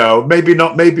of, you know, maybe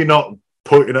not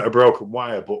pointing at a broken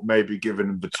wire, but maybe giving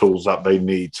them the tools that they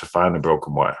need to find a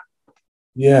broken wire.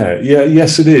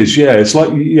 Yes, it is. Yeah, it's like,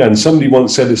 and somebody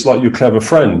once said it's like your clever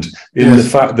friend in the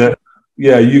fact that,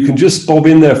 you can just bob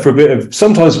in there for a bit of.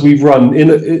 Sometimes we run in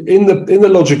the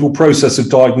logical process of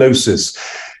diagnosis.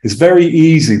 It's very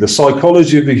easy. The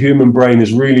psychology of the human brain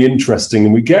is really interesting,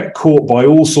 and we get caught by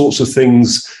all sorts of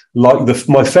things. Like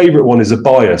my favorite one is a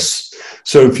bias.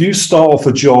 So if you start off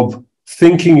a job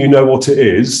thinking you know what it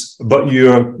is, but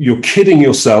you're kidding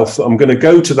yourself that I'm going to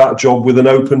go to that job with an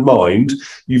open mind,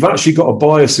 you've actually got a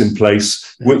bias in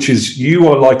place, which is you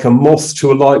are like a moth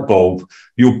to a light bulb.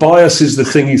 Your bias is the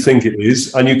thing you think it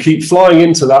is, and you keep flying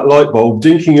into that light bulb,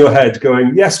 dinking your head,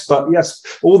 going, yes, but yes,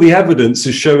 all the evidence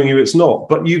is showing you it's not.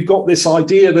 But you've got this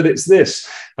idea that it's this,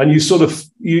 and you sort of,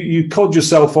 you cod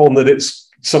yourself on that it's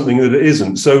something that it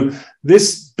isn't. So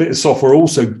this bit of software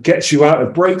also gets you out,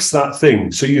 it breaks that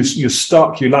thing. So you're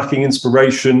stuck, you're lacking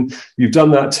inspiration, you've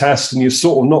done that test, and you're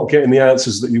sort of not getting the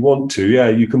answers that you want to. Yeah,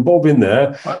 you can bob in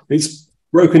there. It's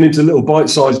broken into little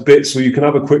bite-sized bits so you can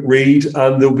have a quick read,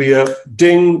 and there'll be a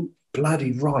ding,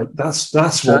 bloody right. That's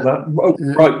what that,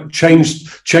 right,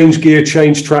 change gear,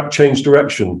 change track, change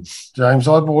direction. James,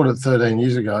 I bought it 13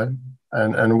 years ago.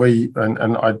 And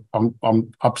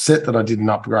I'm upset that I didn't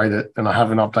upgrade it, and I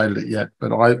haven't updated it yet.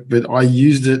 But I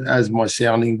used it as my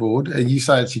sounding board. And you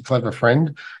say it's your clever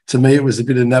friend. To me, it was a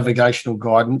bit of navigational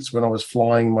guidance when I was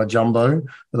flying my jumbo,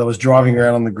 that I was driving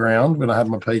around on the ground when I had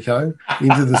my Pico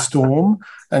into the storm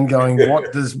and going,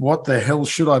 what the hell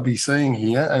should I be seeing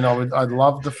here? And I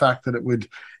love the fact that it would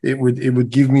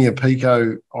give me a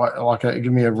Pico,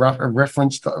 give me a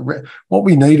reference. What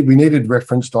we needed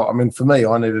reference. I mean, for me,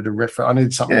 I needed a reference. I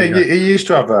needed something. Yeah, you used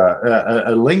to have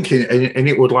a link, and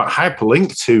it would like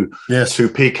hyperlink to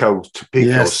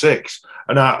Pico 6.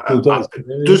 And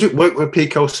does it work with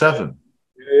Pico 7?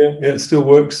 Yeah, it still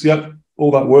works. Yep.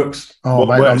 All that works. Oh,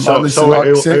 mate,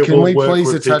 can we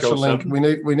please attach a link? We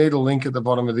need a link at the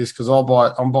bottom of this, because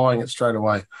I'm buying it straight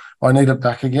away. I need it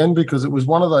back again, because it was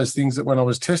one of those things that when I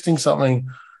was testing something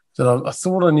that I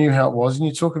thought I knew how it was, and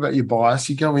you talk about your bias,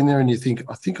 you go in there and you think,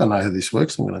 I think I know how this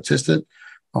works. I'm going to test it.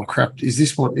 Oh crap! Is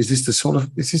this the sort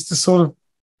of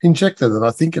injector that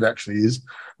I think it actually is?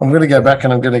 I'm going to go back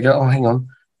and I'm going to go, oh, hang on.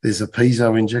 There's a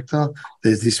piezo injector.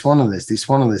 There's this one, and there's this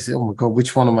one, and there's, oh my God,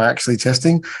 which one am I actually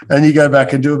testing? And you go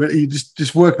back and do a bit. You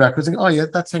just work backwards and go, oh yeah,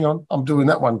 hang on, I'm doing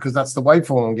that one because that's the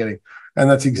waveform I'm getting, and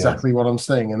that's exactly what I'm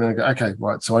seeing. And then I go, okay,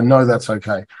 right. So I know that's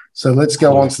okay. So let's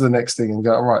go on to the next thing and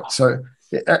go, all right. So,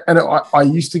 and I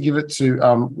used to give it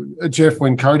to Jeff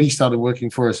when Cody started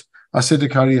working for us. I said to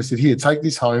Cody, I said, here, take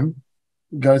this home,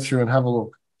 go through and have a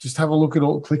look. Just have a look at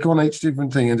all. Click on each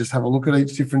different thing and just have a look at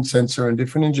each different sensor and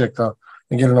different injector,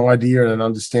 and get an idea and an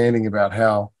understanding about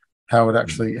how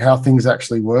things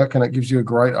actually work. And it gives you a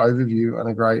great overview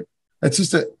and it's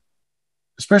just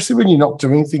especially when you're not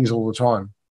doing things all the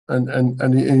time,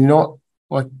 and you're not,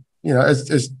 like, you know,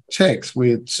 as techs,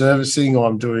 we're servicing,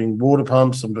 I'm doing water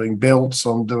pumps, I'm doing belts,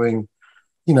 I'm doing,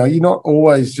 you know, you're not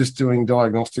always just doing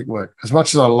diagnostic work. As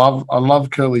much as I love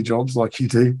curly jobs like you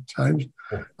do, James,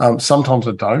 sometimes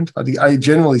I don't. I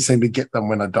generally seem to get them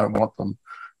when I don't want them.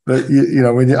 But you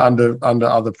know, when you're under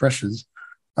other pressures,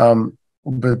 I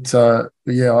think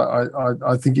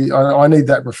I need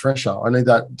that refresher. I need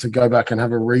that to go back and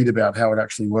have a read about how it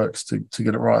actually works to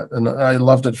get it right. And I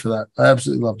loved it for that. I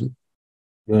absolutely loved it.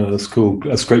 Yeah, that's cool.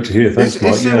 That's great to hear. Thanks,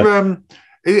 Mike.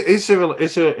 Is there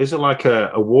like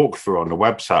a walkthrough on the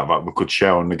website that we could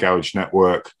share on the Garage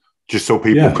Network, just so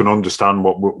people can understand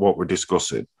what we're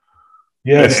discussing?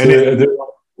 Yes,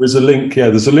 There's a link. Yeah,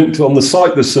 there's a link on the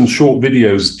site. There's some short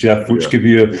videos, Jeff, which give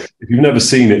you, if you've never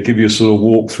seen it, give you a sort of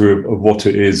walkthrough of what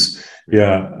it is.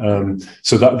 Yeah,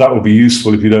 so that will be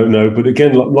useful if you don't know. But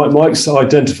again, like Mike's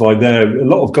identified there, a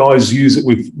lot of guys use it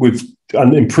with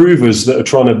and improvers that are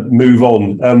trying to move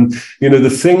on. The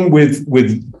thing with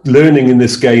learning in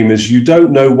this game is you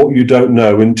don't know what you don't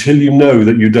know until you know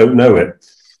that you don't know it.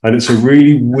 And it's a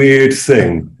really weird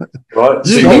thing, right?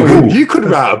 You could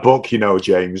write a book,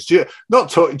 James. Not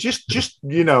just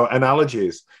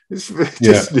analogies.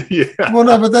 Well,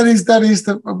 no, but that is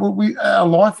our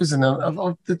life, isn't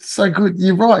it? It's so good.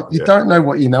 You're right. You don't know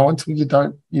what you know until you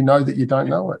know that you don't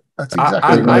know it. That's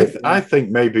exactly right. I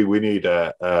think maybe we need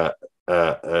a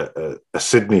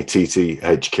Sydney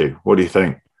TTHQ. What do you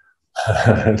think?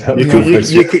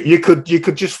 You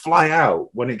could just fly out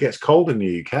when it gets cold in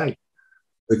the UK.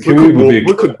 We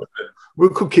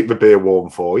could keep the beer warm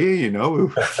for you,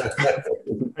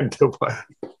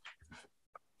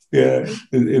 Yeah,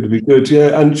 it'd be good.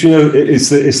 Yeah, and it's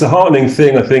the heartening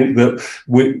thing. I think that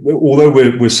although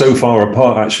we're so far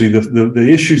apart, actually, the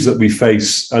issues that we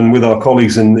face, and with our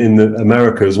colleagues in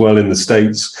America as well, in the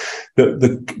States,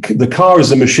 the car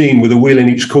is a machine with a wheel in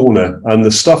each corner, and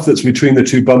the stuff that's between the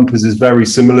two bumpers is very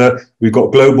similar. We've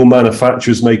got global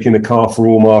manufacturers making a car for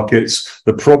all markets.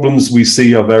 The problems we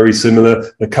see are very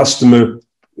similar. The customer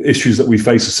issues that we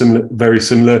face are very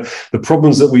similar. The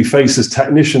problems that we face as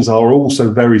technicians are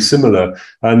also very similar.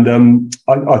 And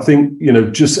I think,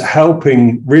 just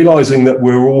realizing that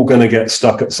we're all going to get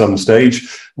stuck at some stage,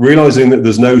 realizing that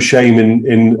there's no shame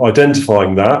in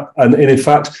identifying that. And in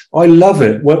fact, I love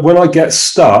it. When I get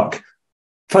stuck,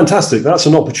 fantastic. That's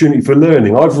an opportunity for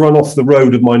learning. I've run off the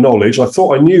road of my knowledge. I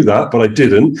thought I knew that, but I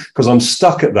didn't, because I'm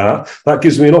stuck at that. That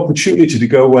gives me an opportunity to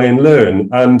go away and learn.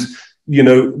 And we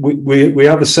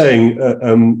have a saying,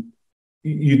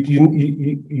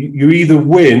 you either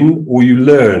win or you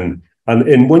learn.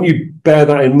 And when you bear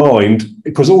that in mind,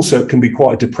 because also it can be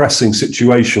quite a depressing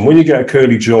situation. When you get a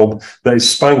curly job that is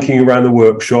spanking around the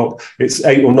workshop, it's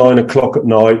 8 or 9 o'clock at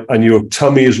night and your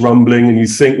tummy is rumbling and you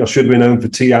think, I should have been home for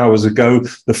tea hours ago.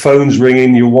 The phone's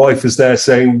ringing, your wife is there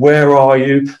saying, where are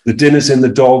you? The dinner's in the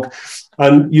dog.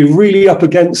 And you're really up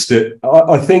against it.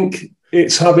 I think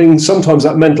it's having sometimes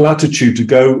that mental attitude to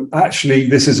go, actually,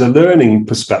 this is a learning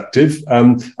perspective,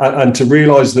 and to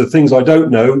realize the things I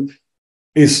don't know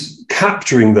is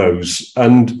capturing those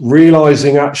and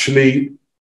realizing actually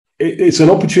it's an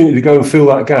opportunity to go and fill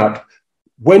that gap.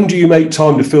 When do you make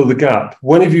time to fill the gap?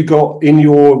 When have you got in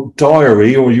your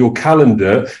diary or your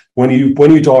calendar, when you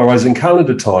diarise in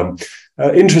calendar time?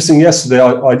 Interesting, yesterday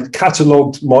I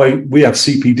catalogued we have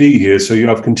CPD here, so you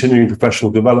have continuing professional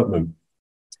development.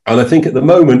 And I think at the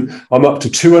moment, I'm up to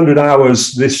 200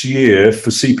 hours this year for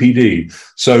CPD.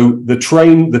 So the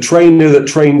trainer that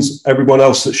trains everyone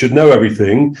else that should know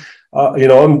everything,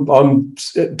 I'm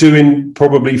doing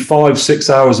probably 5-6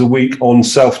 hours a week on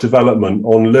self-development,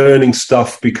 on learning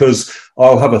stuff, because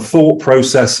I'll have a thought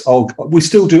process. I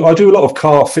do a lot of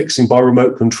car fixing by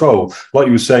remote control, like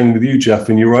you were saying with you, Jeff,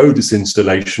 in your Otis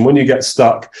installation. When you get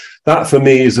stuck, that for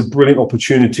me is a brilliant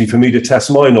opportunity for me to test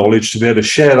my knowledge, to be able to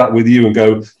share that with you and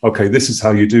go, okay, this is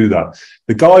how you do that.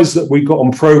 The guys that we've got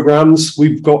on programs,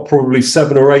 we've got probably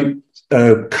 7 or 8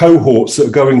 cohorts that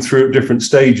are going through at different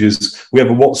stages. We have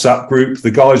a WhatsApp group. The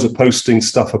guys are posting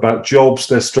stuff about jobs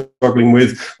they're struggling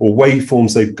with or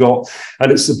waveforms they've got.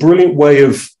 And it's a brilliant way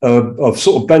of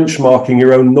sort of benchmarking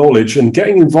your own knowledge and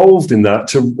getting involved in that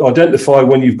to identify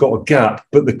when you've got a gap.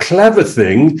 But the clever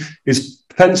thing is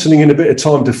penciling in a bit of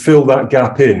time to fill that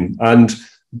gap in. And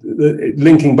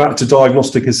linking back to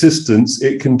diagnostic assistance,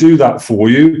 it can do that for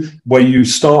you, where you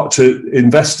start to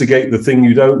investigate the thing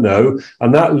you don't know,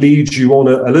 and that leads you on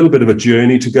a little bit of a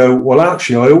journey to go, well,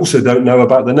 actually, I also don't know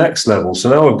about the next level. So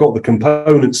now I've got the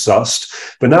components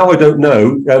sussed, but now I don't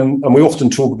know. And we often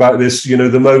talk about this,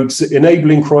 the modes,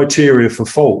 enabling criteria for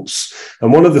faults.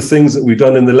 And one of the things that we've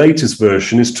done in the latest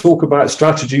version is talk about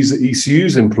strategies that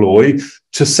ECUs employ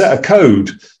to set a code.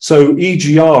 So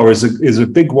EGR is a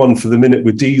big one for the minute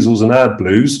with diesels and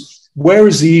AdBlues. Where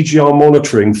is the EGR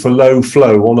monitoring for low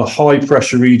flow on a high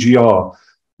pressure EGR?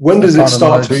 When does it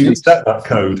start to even set that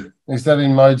code? Is that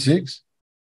in mode 6?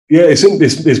 Yeah,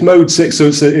 it's mode 6, so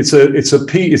it's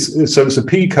a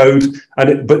P code,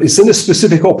 but it's in a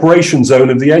specific operation zone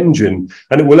of the engine,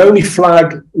 and it will only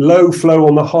flag low flow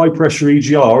on the high pressure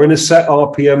EGR in a set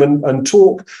RPM and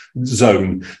torque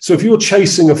zone. So if you're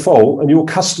chasing a fault and your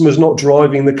customer's not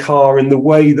driving the car in the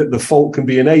way that the fault can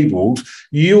be enabled,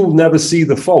 you'll never see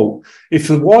the fault. If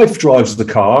the wife drives the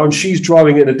car and she's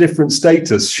driving it in a different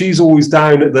status, she's always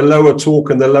down at the lower torque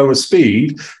and the lower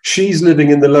speed, she's living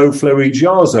in the low flow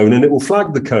EGR zone, and it will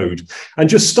flag the code. And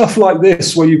just stuff like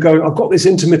this, where you go, I've got this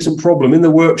intermittent problem in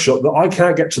the workshop that I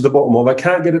can't get to the bottom of, I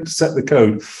can't get it to set the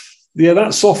code. Yeah,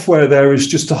 that software there is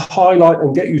just to highlight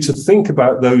and get you to think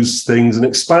about those things and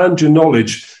expand your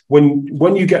knowledge. When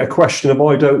you get a question of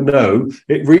I don't know,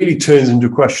 it really turns into a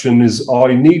question is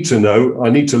I need to know, I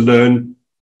need to learn,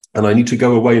 and I need to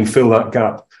go away and fill that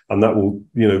gap. And that will,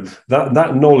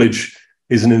 that knowledge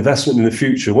is an investment in the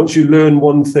future. Once you learn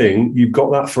one thing, you've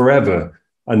got that forever.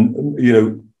 And,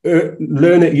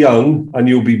 learn it young and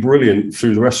you'll be brilliant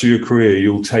through the rest of your career.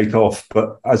 You'll take off.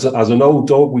 But as an old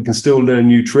dog, we can still learn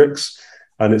new tricks.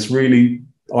 And it's really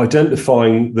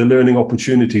identifying the learning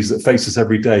opportunities that face us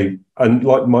every day. And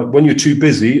when you're too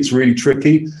busy, it's really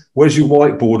tricky. Where's your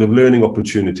whiteboard of learning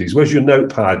opportunities? Where's your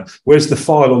notepad? Where's the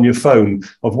file on your phone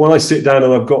of when I sit down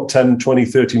and I've got 10, 20,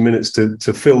 30 minutes to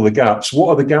fill the gaps? What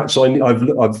are the gaps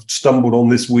I've stumbled on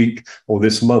this week or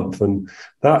this month? And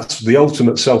that's the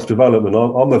ultimate self-development.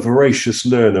 I'm a voracious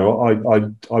learner.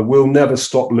 I will never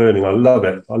stop learning. I love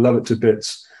it. I love it to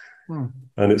bits. And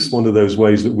it's one of those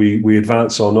ways that we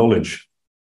advance our knowledge.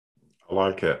 I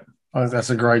like it. Oh, that's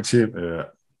a great tip.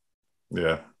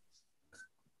 Yeah.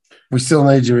 We still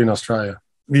need you in Australia.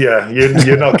 Yeah,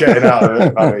 you're not getting out of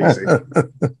it that easy.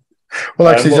 Well,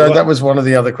 actually, Joe, that was one of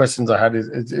the other questions I had.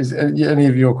 Is any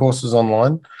of your courses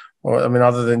online? Or, I mean,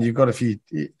 other than you've got a few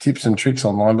tips and tricks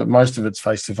online, but most of it's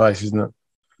face-to-face, isn't it?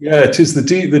 Yeah, it is.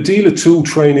 The dealer tool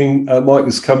training, Mike,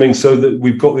 is coming, so that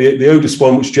we've got the oldest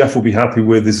one, which Jeff will be happy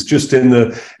with, is just in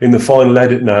the final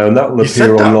edit now, and that will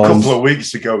appear online. You said that a couple of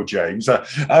weeks ago, James.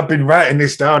 I've been writing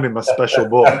this down in my special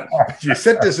book. You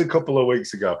said this a couple of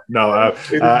weeks ago. No,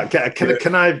 can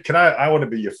I? I want to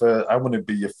be your first. I want to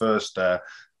be your first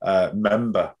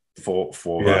member for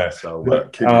that. So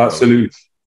absolutely.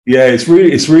 Yeah, it's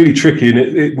really tricky,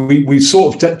 and we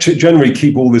sort of generally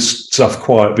keep all this stuff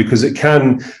quiet because it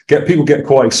can get people get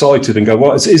quite excited and go,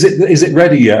 well, is it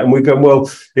ready yet? And we're going, well,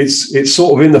 it's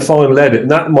sort of in the final edit, and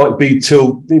that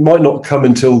might not come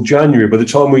until January. By the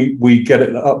time we get it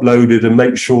uploaded and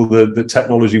make sure that the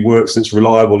technology works and it's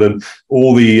reliable and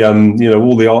all the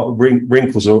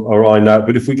wrinkles are ironed out.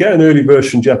 But if we get an early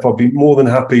version, Jeff, I'll be more than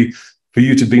happy for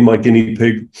you to be my guinea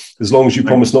pig, as long as you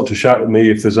promise not to shout at me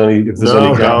if there's any gaps.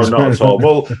 No, not at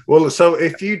all. Well, so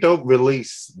if you don't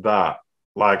release that,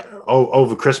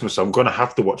 over Christmas, I'm going to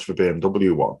have to watch the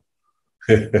BMW one.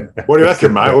 What do you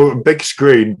reckon, mate? Big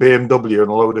screen, BMW,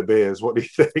 and a load of beers. What do you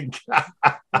think?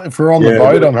 If we're on the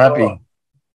boat, I'm happy.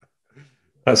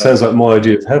 That sounds like my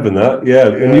idea of heaven, that. Yeah,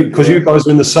 and because you guys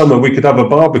are in the summer, we could have a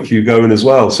barbecue going as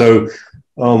well, so...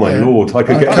 Oh my Lord! I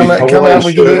could get come out.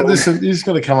 Listen, you just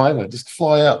got to come over. Just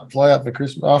fly out for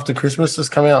Christmas. After Christmas,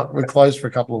 just come out. We're closed for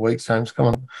a couple of weeks, James. Come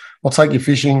on, I'll take you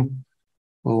fishing.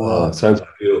 Sounds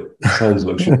ideal. Sounds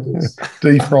luxurious.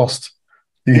 Defrost.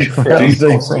 It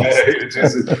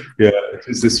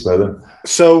is this weather.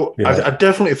 So I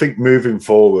definitely think moving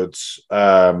forwards,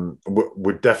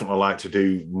 we'd definitely like to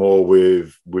do more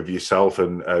with yourself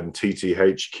and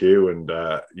TTHQ, and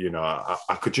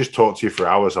I could just talk to you for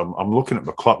hours. I'm looking at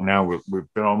the clock now.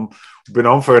 We've been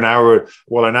on for an hour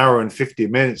and 50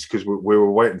 minutes because we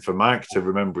were waiting for Mike to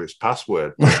remember his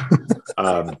password.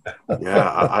 I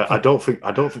don't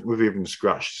think we've even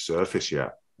scratched the surface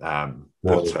yet.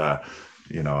 But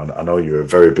I know you're a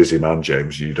very busy man,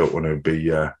 James. You don't want to be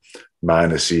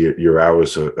minus your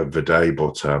hours of the day,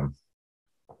 but do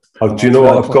you know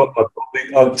what I've got?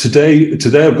 Today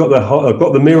I've got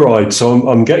the Mirai, so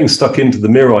I'm getting stuck into the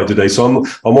Mirai today. So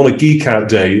I'm on a geek out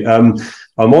day. I'm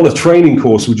on a training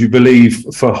course, would you believe,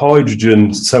 for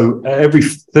hydrogen. So every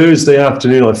Thursday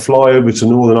afternoon I fly over to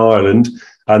Northern Ireland.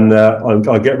 And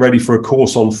I get ready for a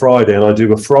course on Friday, and I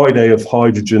do a Friday of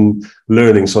hydrogen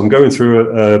learning. So I'm going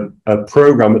through a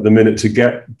program at the minute to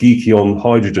get geeky on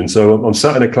hydrogen. So I'm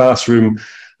sat in a classroom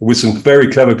with some very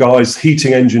clever guys,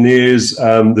 heating engineers.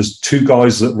 There's two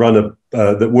guys that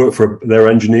that work for their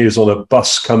engineers on a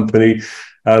bus company.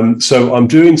 So I'm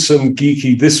doing some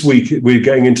geeky this week. We're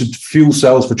getting into fuel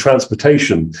cells for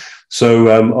transportation. So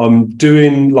I'm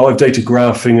doing live data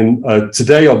graphing, and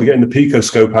today I'll be getting the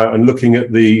picoscope out and looking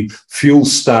at the fuel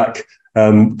stack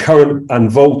current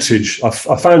and voltage. I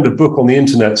found a book on the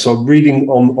internet, so I'm reading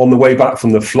on the way back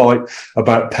from the flight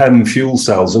about PEM fuel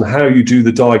cells and how you do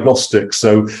the diagnostics.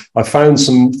 So I found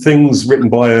some things written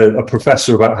by a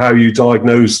professor about how you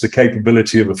diagnose the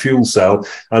capability of a fuel cell,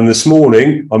 and this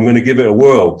morning I'm going to give it a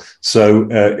whirl. So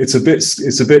it's a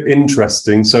bit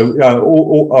interesting. So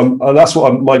that's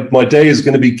what my day is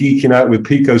going to be, geeking out with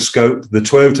Picoscope, the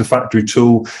Toyota factory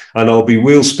tool, and I'll be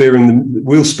wheel spinning the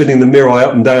Mirai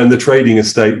up and down the trading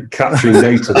estate, capturing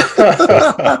data.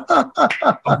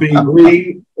 I've been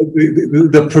green.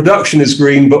 The production is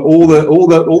green, but all the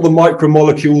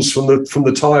micromolecules from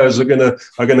the tires are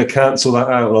gonna cancel that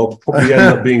out, and I'll probably end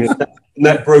up being a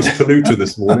net gross polluter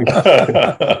this morning.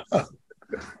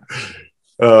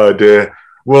 Oh dear.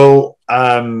 Well,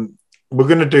 we're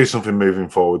going to do something moving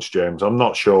forwards, James. I'm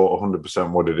not sure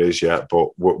 100% what it is yet,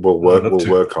 but we'll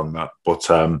work on that. But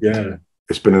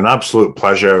it's been an absolute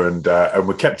pleasure, and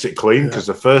we kept it clean, because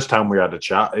the first time we had a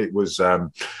chat, it was it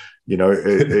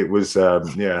was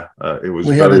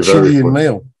we had a Chindian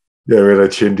meal. Yeah, we had a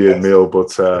Chindian meal,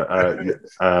 but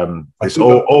it's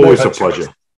always a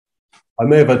pleasure. I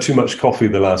may have had too much coffee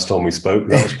the last time we spoke.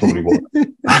 That was probably what.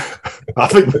 I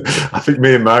think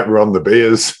me and Mike were on the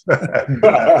beers.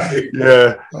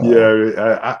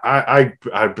 I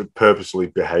purposely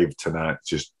behaved tonight,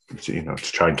 just to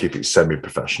try and keep it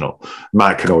semi-professional.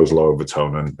 Mike can always lower the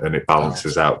tone, and it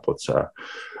balances out. But so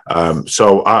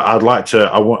I'd like to.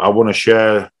 I want to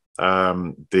share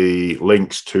the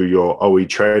links to your OE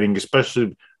training,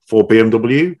 especially for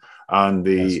BMW. And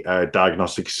the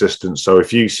diagnostic assistant. So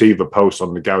if you see the post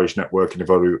on the Garage Network, and if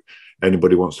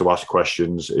anybody wants to ask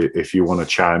questions, if you want to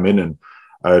chime in, and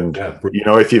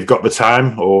if you've got the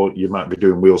time, or you might be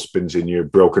doing wheel spins in your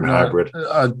broken hybrid.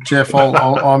 Jeff,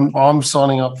 I'm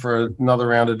signing up for another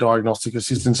round of diagnostic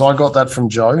assistance. I got that from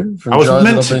Joe. I was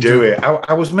meant to do it.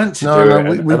 I was meant to do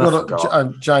it. We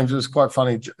got James. It was quite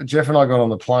funny. Jeff and I got on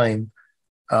the plane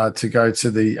to go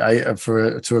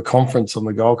to a conference on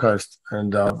the Gold Coast,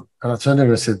 and I turned to him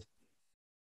and I said,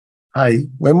 "Hey,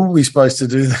 when were we supposed to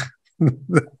do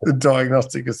the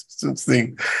diagnostic assistance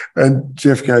thing?" And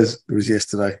Jeff goes, "It was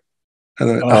yesterday."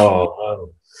 And I went,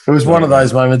 it was one of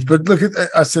those moments. But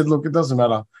I said, "Look, it doesn't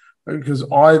matter, because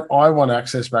I want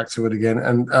access back to it again,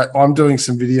 and I'm doing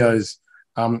some videos."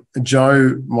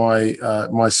 Joe, my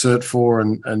Cert 4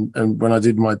 and when I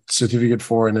did my certificate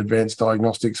 4 in advanced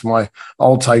diagnostics, my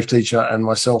old TAFE teacher and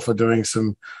myself are doing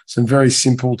some very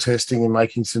simple testing and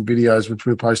making some videos, which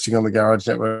we're posting on the Garage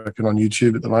Network and on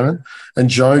YouTube at the moment. And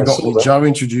Joe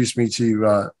introduced me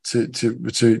to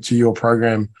your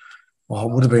program. Well,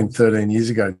 it would have been 13 years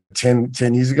ago, 10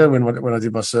 years ago when I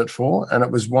did my Cert 4, and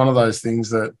it was one of those things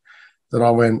that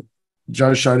I went.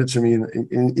 Joe showed it to me in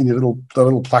the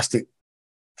little plastic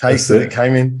case that it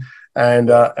came in, and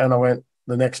I went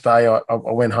the next day. I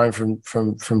went home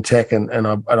from tech and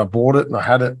I bought it, and I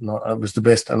had it, and it was the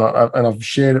best. And I've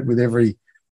shared it with a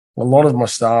lot of my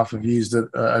staff have used it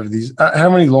over these.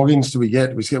 How many logins do we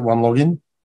get? We get one login.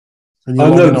 And you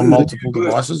log in on multiple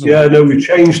devices? Yeah, no, we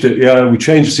changed it. Yeah, we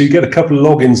changed it. So you get a couple of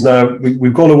logins now.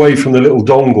 We've gone away from the little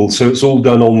dongle, so it's all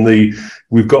done on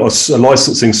we've got a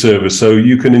licensing service. So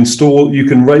you can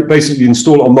basically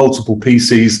install it on multiple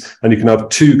PCs, and you can have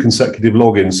 2 consecutive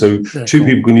logins. So two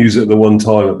people can use it at the one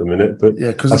time at the minute. But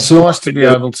yeah, because it's nice to be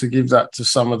able to give that to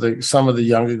some of the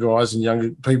younger guys and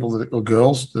younger people or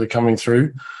girls that are coming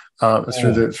through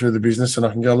the business, and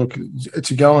I can go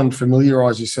to go and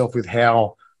familiarize yourself with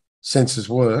how sensors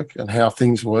work and how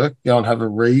things work. Go and have a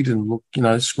read and look,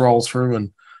 scroll through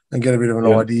and get a bit of an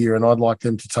idea. And I'd like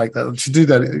them to take that, to do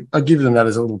that. I give them that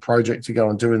as a little project to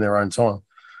go and do in their own time.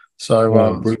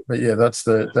 So, but yeah, that's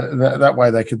that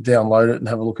way they could download it and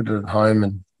have a look at it at home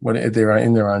and in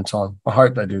their own time. I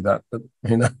hope they do that, but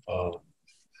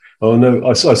Oh no!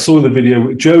 I saw the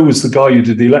video. Joe was the guy you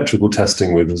did the electrical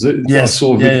testing with, was it? Yes. I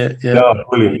saw yeah.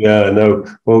 Brilliant. Yeah, no.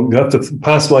 Well, you have to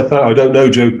pass my thanks. I don't know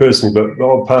Joe personally, but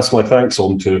I'll pass my thanks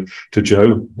on to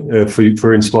Joe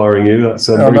for inspiring you. That's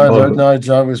no.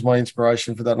 Joe was my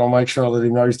inspiration for that, and I'll make sure I let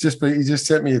him know. He just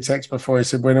sent me a text before. He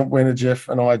said, "When are Jeff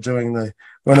and I doing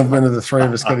when are the three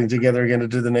of us getting together again to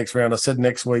do the next round?" I said,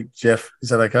 "Next week, Jeff. Is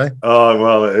that okay?" Oh,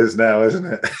 well, it is now, isn't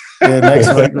it? Yeah,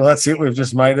 next week. Well, that's it. We've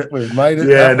just made it. We've made it.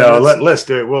 Yeah, no, let's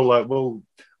do it.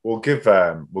 We'll give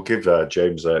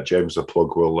James a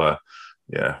plug.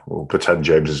 We'll pretend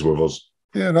James is with us.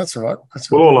 Yeah, that's all right.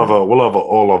 We'll all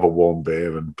have a warm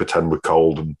beer and pretend we're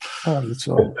cold and that's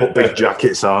right. Put big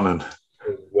jackets on and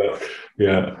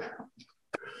yeah.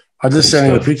 I just sent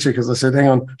him a picture because I said, "Hang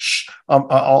on, shh,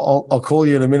 I'll call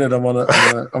you in a minute. I'm on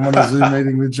a Zoom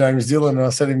meeting with James Dillon," and I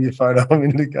sent him your photo a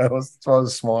minute ago. I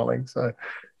was smiling. So,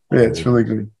 Yeah, it's really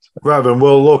good. Right, then.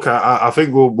 Well, look, I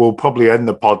think we'll probably end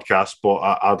the podcast, but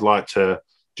I'd like to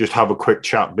just have a quick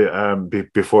chat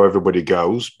before everybody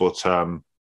goes. But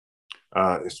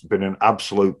it's been an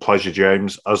absolute pleasure,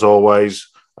 James, as always.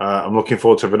 I'm looking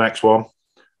forward to the next one,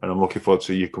 and I'm looking forward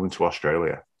to you coming to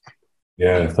Australia.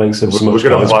 Yeah, thanks so much. We're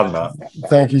going to plan that.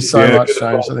 Thank you so much,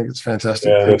 James. I think it's fantastic.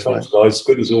 Yeah, thanks, guys.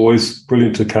 Good as always.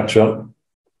 Brilliant to catch up.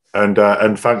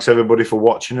 And thanks everybody for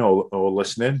watching or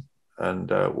listening. And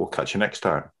we'll catch you next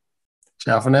time.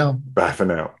 Ciao for now. Bye for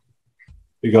now.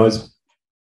 You guys.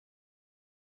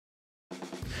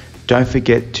 Don't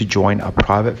forget to join our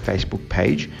private Facebook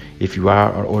page if you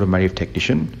are an automotive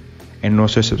technician, and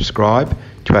also subscribe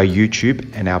to our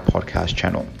YouTube and our podcast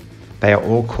channel. They are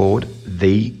all called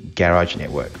The Garage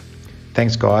Network.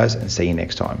 Thanks, guys, and see you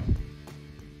next time.